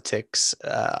politics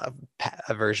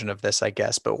version of this, I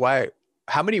guess, but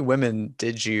how many women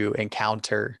did you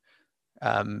encounter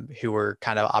who were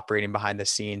kind of operating behind the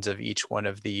scenes of each one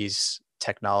of these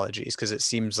technologies? Because it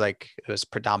seems like it was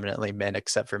predominantly men,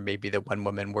 except for maybe the one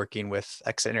woman working with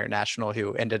X International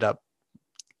who ended up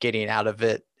getting out of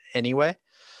it anyway.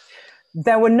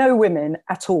 There were no women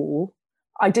at all.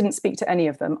 I didn't speak to any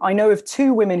of them. I know of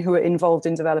 2 women who are involved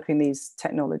in developing these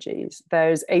technologies.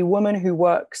 There's a woman who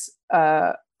works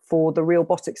for the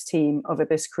Realbotics team of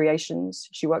Abyss Creations.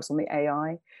 She works on the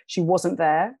AI. She wasn't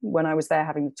there when I was there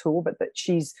having the tour, but that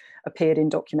she's appeared in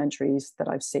documentaries that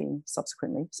I've seen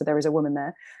subsequently. So there is a woman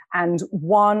there. And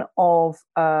one of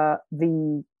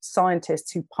the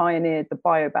scientists who pioneered the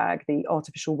biobag, the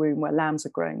artificial womb where lambs are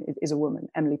grown, is a woman,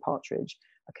 Emily Partridge,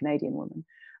 a Canadian woman.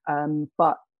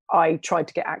 But I tried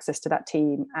to get access to that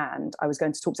team, and I was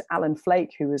going to talk to Alan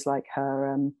Flake, who was like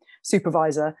her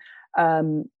supervisor.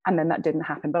 And then that didn't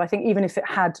happen. But I think even if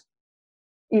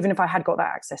I had got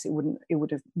that access, it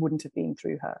wouldn't have been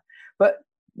through her. But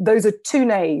those are 2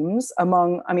 names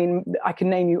among, I can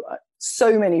name you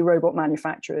so many robot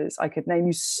manufacturers. I could name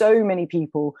you so many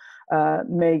people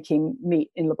making meat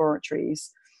in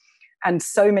laboratories, and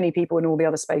so many people in all the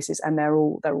other spaces, and they're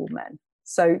all men.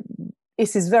 So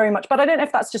this is very much, but I don't know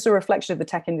if that's just a reflection of the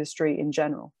tech industry in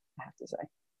general, I have to say.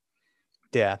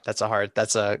 Yeah, that's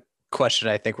a question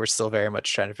I think we're still very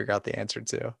much trying to figure out the answer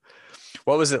to.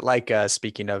 What was it like,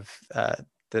 speaking of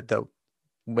the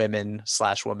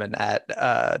women/woman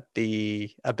at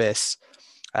the Abyss,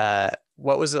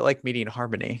 what was it like meeting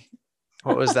Harmony?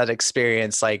 What was that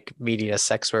experience like, meeting a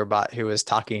sex robot who was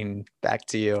talking back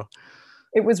to you?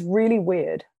 It was really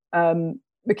weird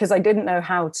because I didn't know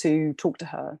how to talk to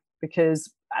her,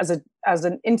 because as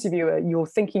an interviewer, you're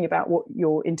thinking about what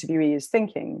your interviewee is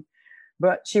thinking,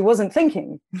 but she wasn't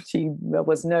thinking. There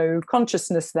was no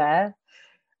consciousness there.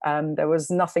 There was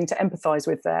nothing to empathize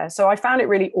with there. So I found it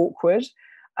really awkward.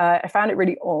 I found it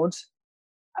really odd.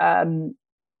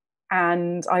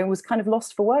 And I was kind of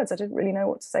lost for words. I didn't really know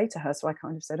what to say to her. So I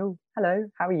kind of said, "Oh, hello,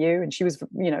 how are you?" And she was,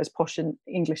 as posh in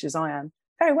English as I am.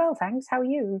 "Very well, thanks. How are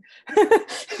you?"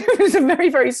 It was a very,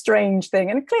 very strange thing.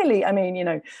 And clearly,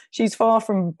 she's far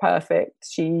from perfect.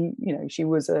 She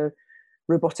was a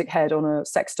robotic head on a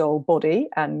sex doll body,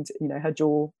 and, her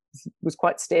jaw was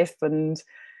quite stiff. And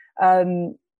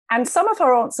some of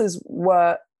her answers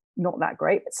were not that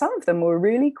great, but some of them were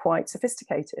really quite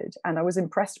sophisticated. And I was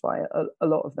impressed by a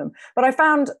lot of them. But I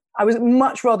found I was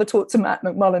much rather talk to Matt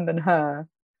McMullen than her.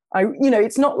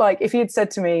 It's not like if he had said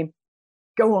to me,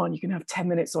 "Go on, you can have 10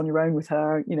 minutes on your own with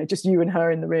her, just you and her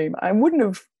in the room," I wouldn't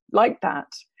have liked that.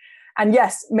 And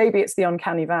yes, maybe it's the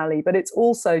uncanny valley, but it's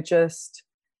also just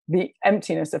the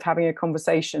emptiness of having a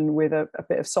conversation with a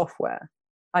bit of software.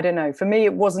 I don't know. For me,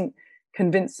 it wasn't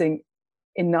convincing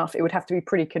enough. It would have to be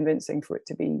pretty convincing for it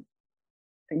to be,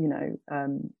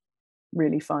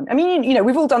 really fun.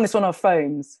 We've all done this on our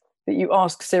phones, that you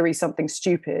ask Siri something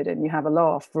stupid and you have a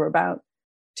laugh for about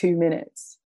 2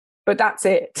 minutes. But that's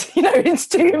it, it's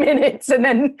 2 minutes. And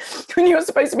then when you're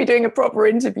supposed to be doing a proper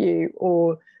interview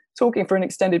or talking for an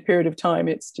extended period of time,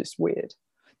 it's just weird.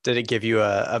 Did it give you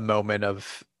a moment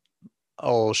of,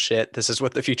 oh shit, this is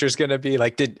what the future is going to be?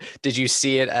 Like, did you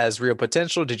see it as real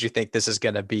potential? Did you think this is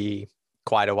going to be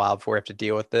quite a while before we have to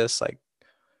deal with this? Like,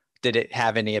 did it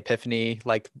have any epiphany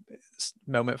like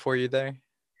moment for you there?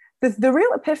 The real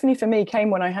epiphany for me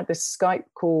came when I had this Skype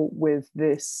call with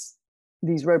these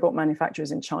robot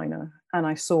manufacturers in China, and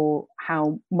I saw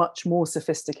how much more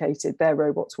sophisticated their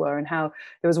robots were, and how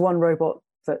there was one robot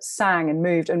that sang and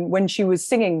moved, and when she was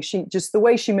singing, she just, the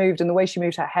way she moved and the way she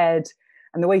moved her head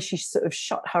and the way she sort of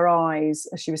shut her eyes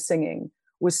as she was singing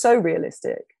was so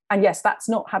realistic. And yes, that's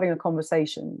not having a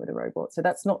conversation with a robot, so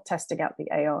that's not testing out the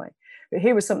AI, but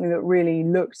here was something that really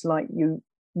looked like you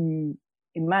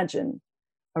imagine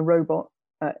a robot,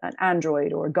 an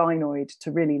android or a gynoid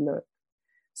to really look.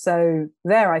 So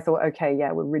there I thought, okay,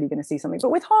 yeah, we're really going to see something. But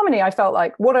with Harmony, I felt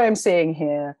like what I am seeing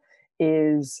here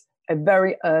is a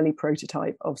very early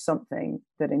prototype of something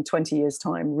that in 20 years'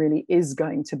 time really is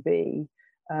going to be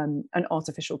an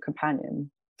artificial companion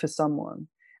for someone.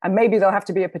 And maybe there'll have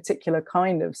to be a particular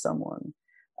kind of someone.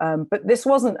 But this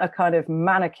wasn't a kind of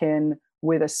mannequin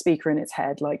with a speaker in its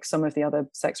head like some of the other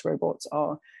sex robots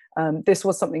are. This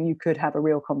was something you could have a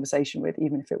real conversation with,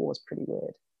 even if it was pretty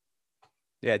weird.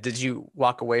 Yeah. Did you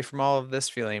walk away from all of this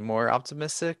feeling more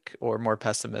optimistic or more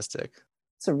pessimistic?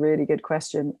 It's a really good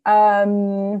question.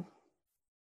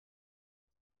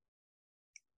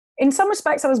 In some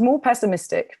respects, I was more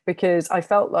pessimistic because I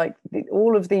felt like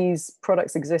all of these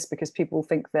products exist because people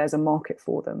think there's a market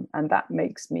for them. And that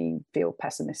makes me feel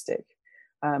pessimistic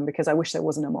because I wish there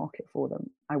wasn't a market for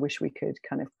them. I wish we could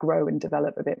kind of grow and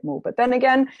develop a bit more. But then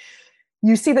again,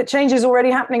 you see that change is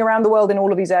already happening around the world in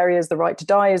all of these areas. The right to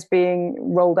die is being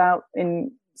rolled out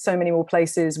in so many more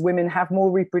places. Women have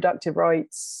more reproductive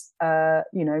rights.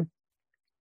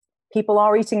 People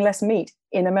are eating less meat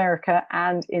in America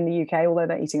and in the UK, although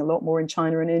they're eating a lot more in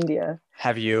China and India.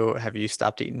 Have you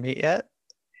stopped eating meat yet?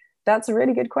 That's a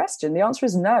really good question. The answer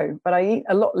is no, but I eat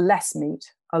a lot less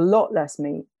meat.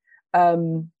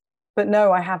 But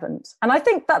no, I haven't. And I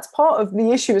think that's part of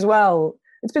the issue as well.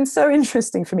 It's been so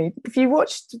interesting for me. If you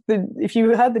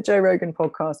heard the Joe Rogan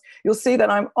podcast, you'll see that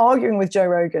I'm arguing with Joe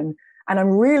Rogan, and I'm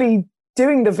really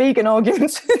doing the vegan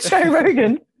arguments with Joe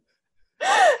Rogan.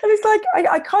 And it's like,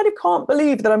 I kind of can't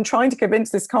believe that I'm trying to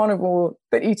convince this carnivore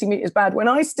that eating meat is bad when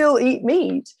I still eat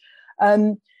meat.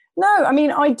 No, I mean,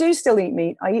 I do still eat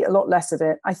meat. I eat a lot less of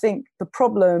it. I think a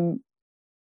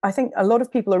lot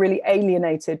of people are really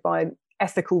alienated by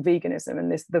ethical veganism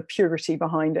and the purity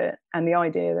behind it, and the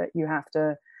idea that you have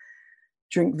to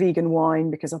drink vegan wine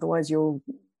because otherwise you're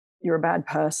a bad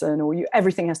person, or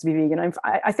everything has to be vegan.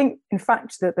 I think, in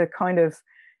fact, that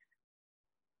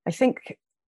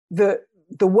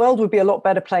the world would be a lot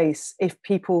better place if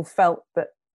people felt that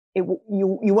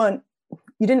you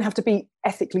didn't have to be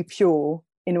ethically pure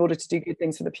in order to do good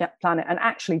things for the planet, and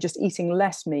actually just eating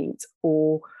less meat,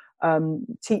 or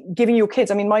giving your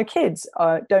kids, I mean, my kids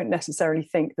don't necessarily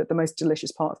think that the most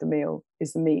delicious part of the meal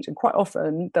is the meat, and quite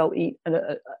often they'll eat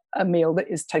a meal that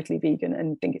is totally vegan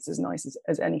and think it's as nice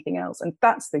as anything else. And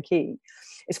that's the key,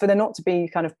 is for there not to be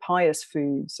kind of pious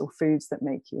foods or foods that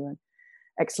make you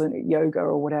excellent at yoga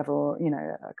or whatever, or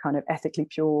a kind of ethically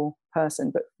pure person,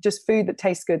 but just food that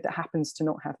tastes good that happens to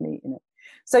not have meat in it.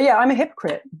 So yeah, I'm a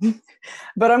hypocrite,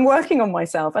 but I'm working on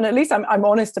myself, and at least I'm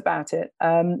honest about it.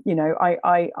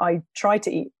 I try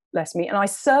to eat less meat, and I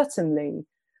certainly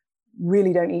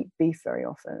really don't eat beef very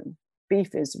often.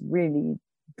 Beef is really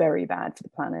very bad for the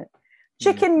planet.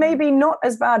 Chicken maybe not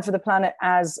as bad for the planet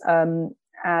as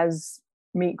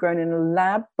meat grown in a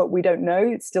lab, but we don't know.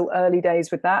 It's still early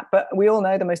days with that. But we all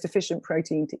know the most efficient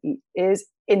protein to eat is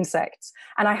insects.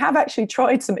 And I have actually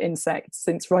tried some insects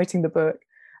since writing the book.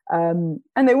 And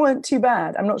they weren't too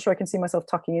bad. I'm not sure I can see myself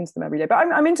tucking into them every day, but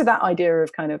I'm into that idea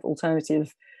of kind of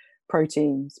alternative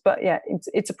proteins. But yeah,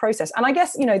 it's a process. And I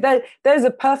guess, there's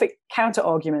a perfect counter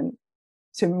argument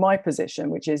to my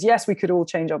position, which is, yes, we could all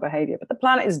change our behavior, but the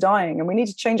planet is dying and we need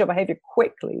to change our behavior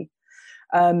quickly.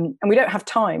 And we don't have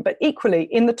time, but equally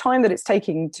in the time that it's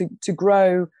taking to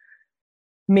grow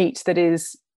meat that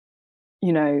is,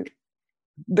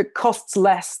 that costs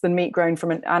less than meat grown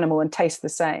from an animal and tastes the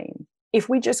same. If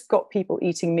we just got people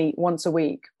eating meat once a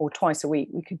week or twice a week,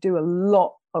 we could do a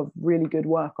lot of really good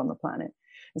work on the planet.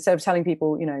 Instead of telling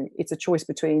people, it's a choice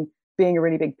between being a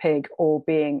really big pig or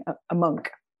being a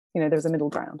monk, there's a middle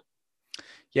ground.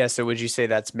 Yeah. So would you say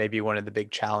that's maybe one of the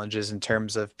big challenges in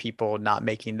terms of people not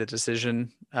making the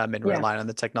decision and relying on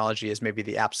the technology, is maybe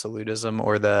the absolutism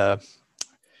or the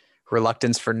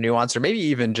reluctance for nuance, or maybe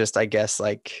even just, I guess,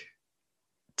 like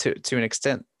to an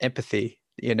extent, empathy,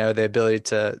 the ability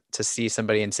to see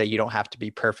somebody and say, you don't have to be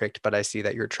perfect, but I see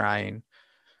that you're trying.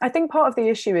 I think part of the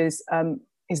issue is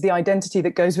the identity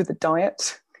that goes with the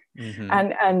diet.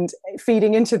 and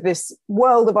feeding into this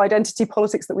world of identity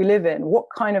politics that we live in. What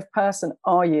kind of person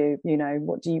are you? You know,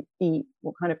 what do you eat?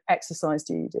 What kind of exercise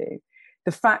do you do?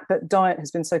 The fact that diet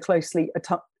has been so closely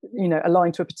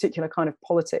aligned to a particular kind of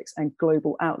politics and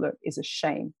global outlook is a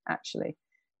shame, actually,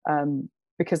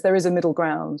 because there is a middle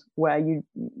ground where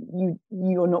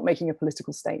you're not making a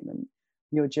political statement.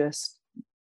 You're just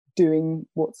doing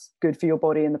what's good for your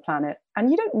body and the planet, and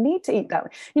you don't need to eat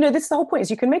that. You know, this is the whole point, is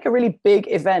you can make a really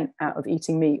big event out of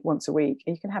eating meat once a week,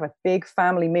 and you can have a big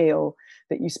family meal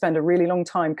that you spend a really long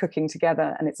time cooking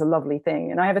together, and it's a lovely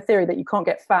thing. And I have a theory that you can't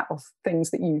get fat off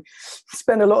things that you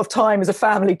spend a lot of time as a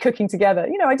family cooking together.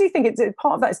 You know, I do think it's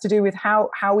part of that is to do with how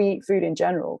we eat food in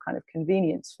general, kind of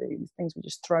convenience food, things we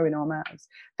just throw in our mouths.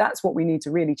 That's what we need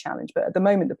to really challenge. But at the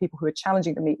moment, the people who are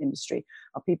challenging the meat industry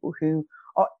are people who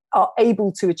are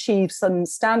able to achieve some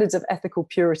standards of ethical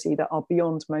purity that are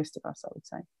beyond most of us, I would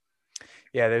say.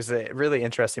 Yeah, there's a really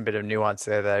interesting bit of nuance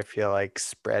there that I feel like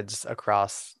spreads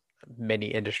across many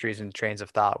industries and trains of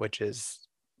thought, which is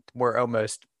we're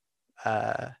almost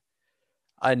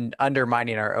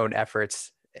undermining our own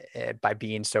efforts by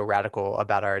being so radical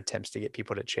about our attempts to get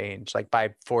people to change. Like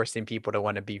by forcing people to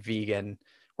want to be vegan,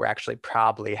 we're actually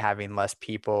probably having less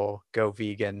people go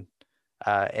vegan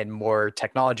and more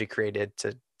technology created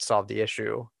to solve the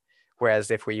issue. Whereas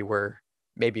if we were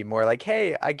maybe more like,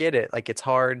 hey, I get it. Like it's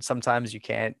hard. Sometimes you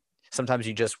can't, sometimes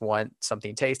you just want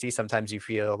something tasty. Sometimes you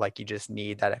feel like you just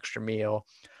need that extra meal.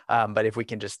 But if we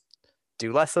can just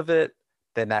do less of it,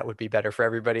 then that would be better for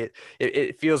everybody.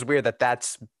 It feels weird that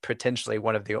that's potentially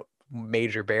one of the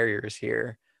major barriers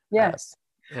here. Yes.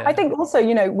 Yeah. I think also,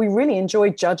 you know, we really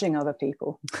enjoy judging other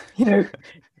people. You know,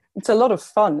 it's a lot of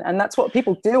fun, and that's what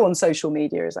people do on social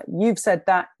media, is like, you've said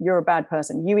that, you're a bad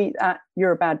person. You eat that,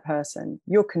 you're a bad person.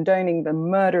 You're condoning the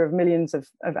murder of millions of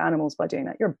animals by doing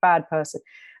that. You're a bad person.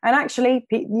 And actually,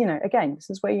 you know, again, this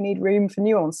is where you need room for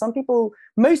nuance.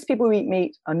 Most people who eat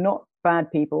meat are not bad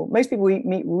people. Most people who eat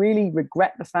meat really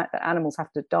regret the fact that animals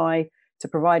have to die to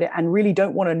provide it, and really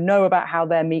don't want to know about how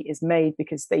their meat is made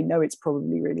because they know it's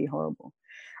probably really horrible.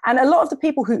 And a lot of the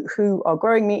people who are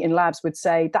growing meat in labs would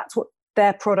say that's what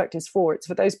their product is for. It's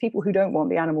for those people who don't want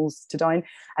the animals to die.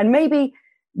 And maybe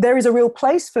there is a real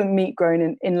place for meat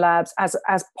grown in labs as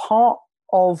part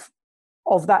of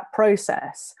that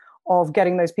process of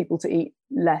getting those people to eat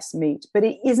less meat. But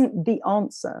it isn't the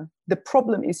answer. The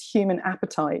problem is human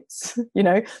appetites. You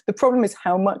know, the problem is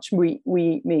how much we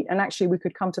eat meat. And actually we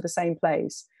could come to the same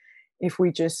place if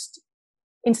we just,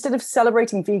 instead of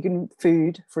celebrating vegan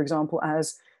food, for example,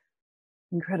 as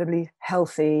incredibly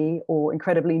healthy or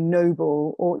incredibly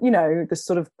noble, or, you know, the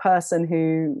sort of person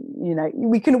who, you know,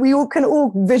 we all can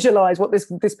visualize what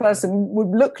this person would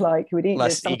look like who would eat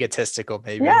less this. egotistical,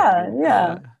 maybe.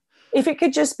 Yeah. If it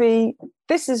could just be,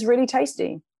 this is really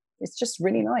tasty, it's just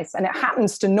really nice, and it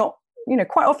happens to not, you know,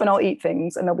 quite often I'll eat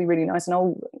things and they'll be really nice,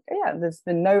 and there's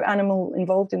been no animal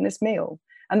involved in this meal.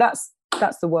 And that's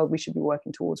the world we should be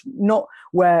working towards, not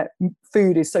where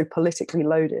food is so politically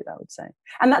loaded, I would say.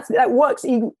 And that works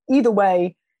either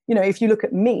way. You know, if you look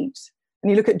at meat and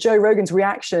you look at Joe Rogan's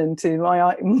reaction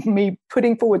to me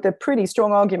putting forward the pretty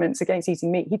strong arguments against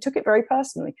eating meat, he took it very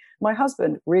personally. My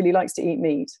husband really likes to eat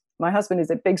meat. My husband is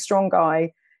a big, strong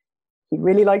guy. He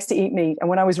really likes to eat meat. And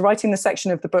when I was writing the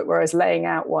section of the book where I was laying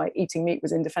out why eating meat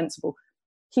was indefensible,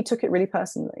 he took it really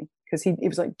personally, because he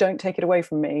was like, don't take it away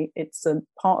from me. It's a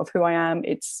part of who I am.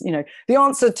 It's, you know, the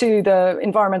answer to the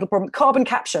environmental problem, carbon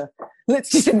capture.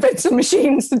 Let's just invent some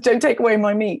machines that don't take away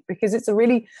my meat, because it's a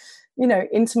really, you know,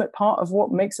 intimate part of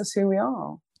what makes us who we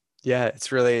are. Yeah,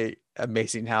 it's really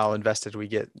amazing how invested we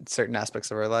get in certain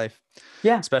aspects of our life.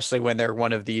 Yeah. Especially when they're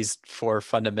one of these 4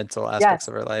 fundamental aspects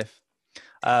of our life.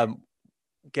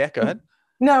 Yeah, go ahead.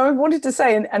 No, I wanted to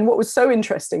say, and what was so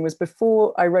interesting was,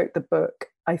 before I wrote the book,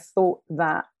 I thought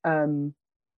that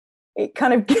it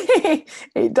kind of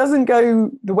it doesn't go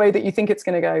the way that you think it's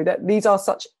going to go, that these are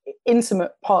such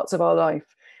intimate parts of our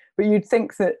life. But you'd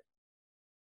think that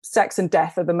sex and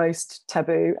death are the most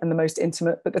taboo and the most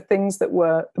intimate, but the things that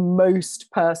were the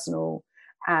most personal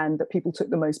and that people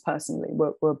took the most personally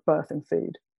were birth and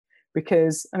food.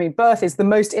 Because, I mean, birth is the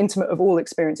most intimate of all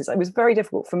experiences. It was very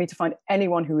difficult for me to find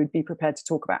anyone who would be prepared to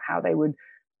talk about how they would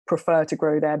prefer to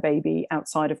grow their baby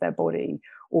outside of their body,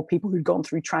 or people who'd gone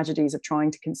through tragedies of trying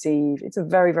to conceive. It's a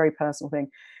very, very personal thing.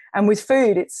 And with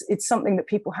food, it's something that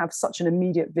people have such an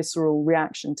immediate visceral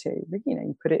reaction to. You know,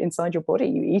 you put it inside your body,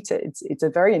 you eat it. It's a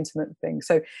very intimate thing.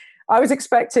 So I was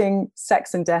expecting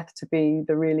sex and death to be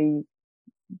the really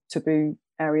taboo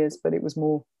areas, but it was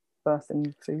more birth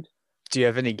and food. Do you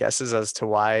have any guesses as to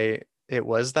why it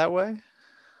was that way?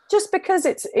 Just because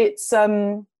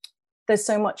there's there's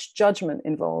so much judgment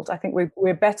involved. I think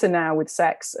we're better now with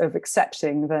sex of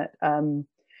accepting that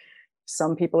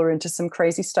some people are into some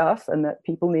crazy stuff and that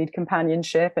people need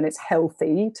companionship and it's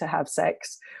healthy to have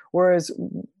sex. Whereas,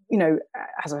 you know,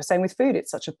 as I was saying with food,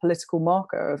 it's such a political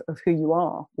marker of who you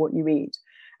are, what you eat.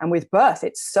 And with birth,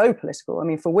 it's so political. I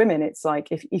mean, for women, it's like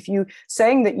if you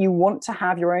saying that you want to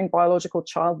have your own biological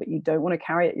child, but you don't want to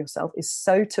carry it yourself is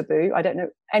so taboo. I don't know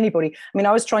anybody. I mean,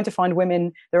 I was trying to find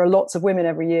women. There are lots of women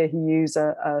every year who use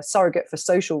a surrogate for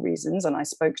social reasons. And I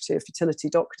spoke to fertility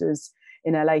doctors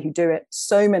in LA who do it.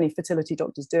 So many fertility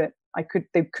doctors do it.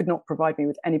 They could not provide me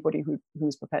with anybody who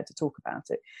was prepared to talk about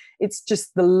it. It's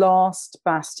just the last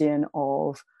bastion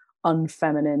of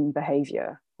unfeminine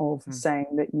behavior, of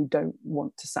saying that you don't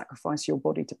want to sacrifice your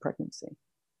body to pregnancy.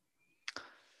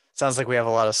 Sounds like we have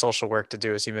a lot of social work to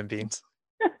do as human beings.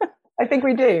 I think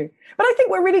we do. But I think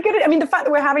we're really good at it. I mean, the fact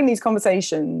that we're having these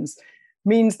conversations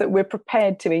means that we're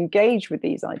prepared to engage with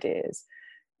these ideas.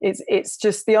 It's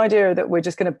just the idea that we're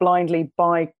just going to blindly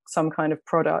buy some kind of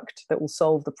product that will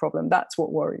solve the problem. That's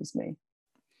what worries me.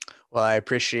 Well, I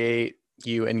appreciate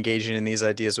you engaging in these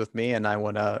ideas with me, and I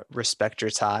want to respect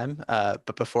your time.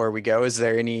 But before we go, is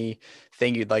there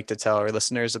anything you'd like to tell our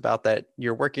listeners about that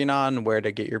you're working on, where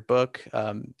to get your book,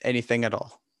 anything at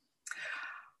all?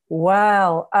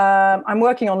 Well, I'm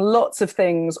working on lots of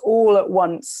things all at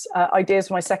once. Ideas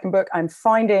for my second book. I'm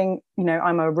finding, you know,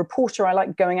 I'm a reporter. I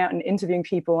like going out and interviewing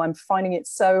people. I'm finding it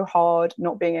so hard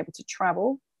not being able to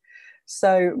travel.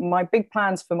 So my big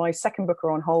plans for my second book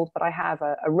are on hold, but I have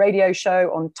a radio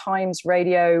show on Times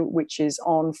Radio, which is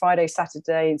on Friday,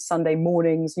 Saturday, and Sunday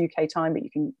mornings, UK time, but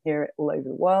you can hear it all over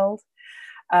the world.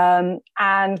 And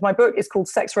my book is called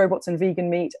Sex, Robots and Vegan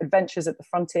Meat, Adventures at the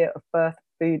Frontier of Birth,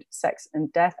 Food, Sex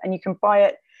and Death. And you can buy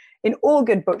it in all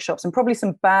good bookshops and probably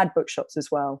some bad bookshops as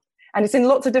well. And it's in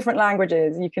lots of different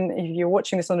languages. You can, if you're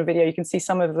watching this on a video, you can see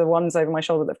some of the ones over my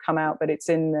shoulder that have come out, but it's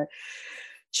in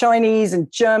Chinese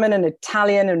and German and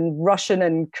Italian and Russian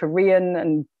and Korean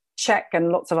and Czech and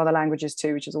lots of other languages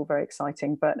too, which is all very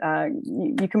exciting. But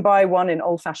you can buy one in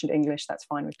old-fashioned English. That's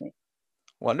fine with me.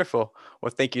 Wonderful.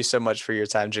 Well, thank you so much for your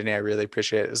time, Ginny. I really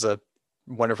appreciate it. It was a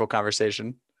wonderful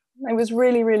conversation. It was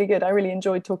really, really good. I really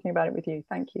enjoyed talking about it with you.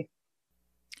 Thank you.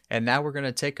 And now we're going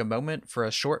to take a moment for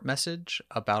a short message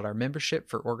about our membership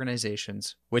for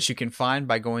organizations, which you can find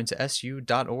by going to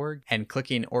su.org and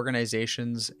clicking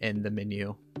organizations in the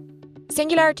menu.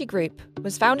 Singularity Group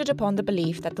was founded upon the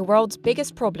belief that the world's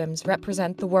biggest problems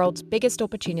represent the world's biggest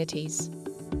opportunities.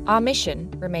 Our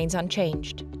mission remains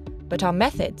unchanged, but our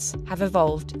methods have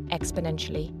evolved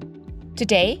exponentially.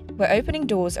 Today, we're opening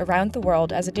doors around the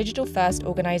world as a digital-first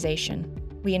organization.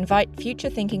 We invite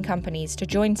future-thinking companies to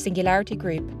join Singularity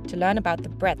Group to learn about the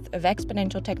breadth of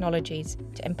exponential technologies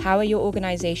to empower your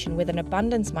organization with an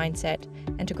abundance mindset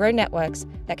and to grow networks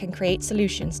that can create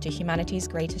solutions to humanity's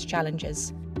greatest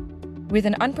challenges. With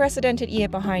an unprecedented year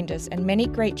behind us and many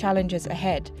great challenges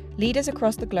ahead, leaders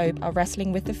across the globe are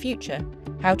wrestling with the future,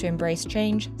 how to embrace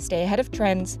change, stay ahead of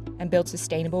trends, and build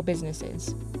sustainable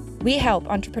businesses. We help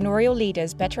entrepreneurial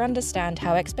leaders better understand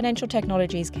how exponential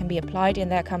technologies can be applied in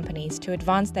their companies to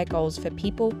advance their goals for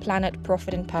people, planet,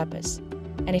 profit, and purpose.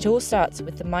 And it all starts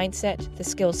with the mindset, the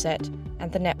skill set,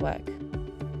 and the network.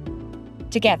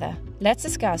 Together, let's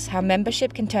discuss how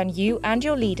membership can turn you and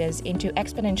your leaders into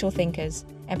exponential thinkers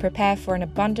and prepare for an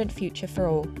abundant future for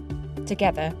all.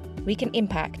 Together, we can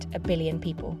impact 1 billion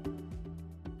people.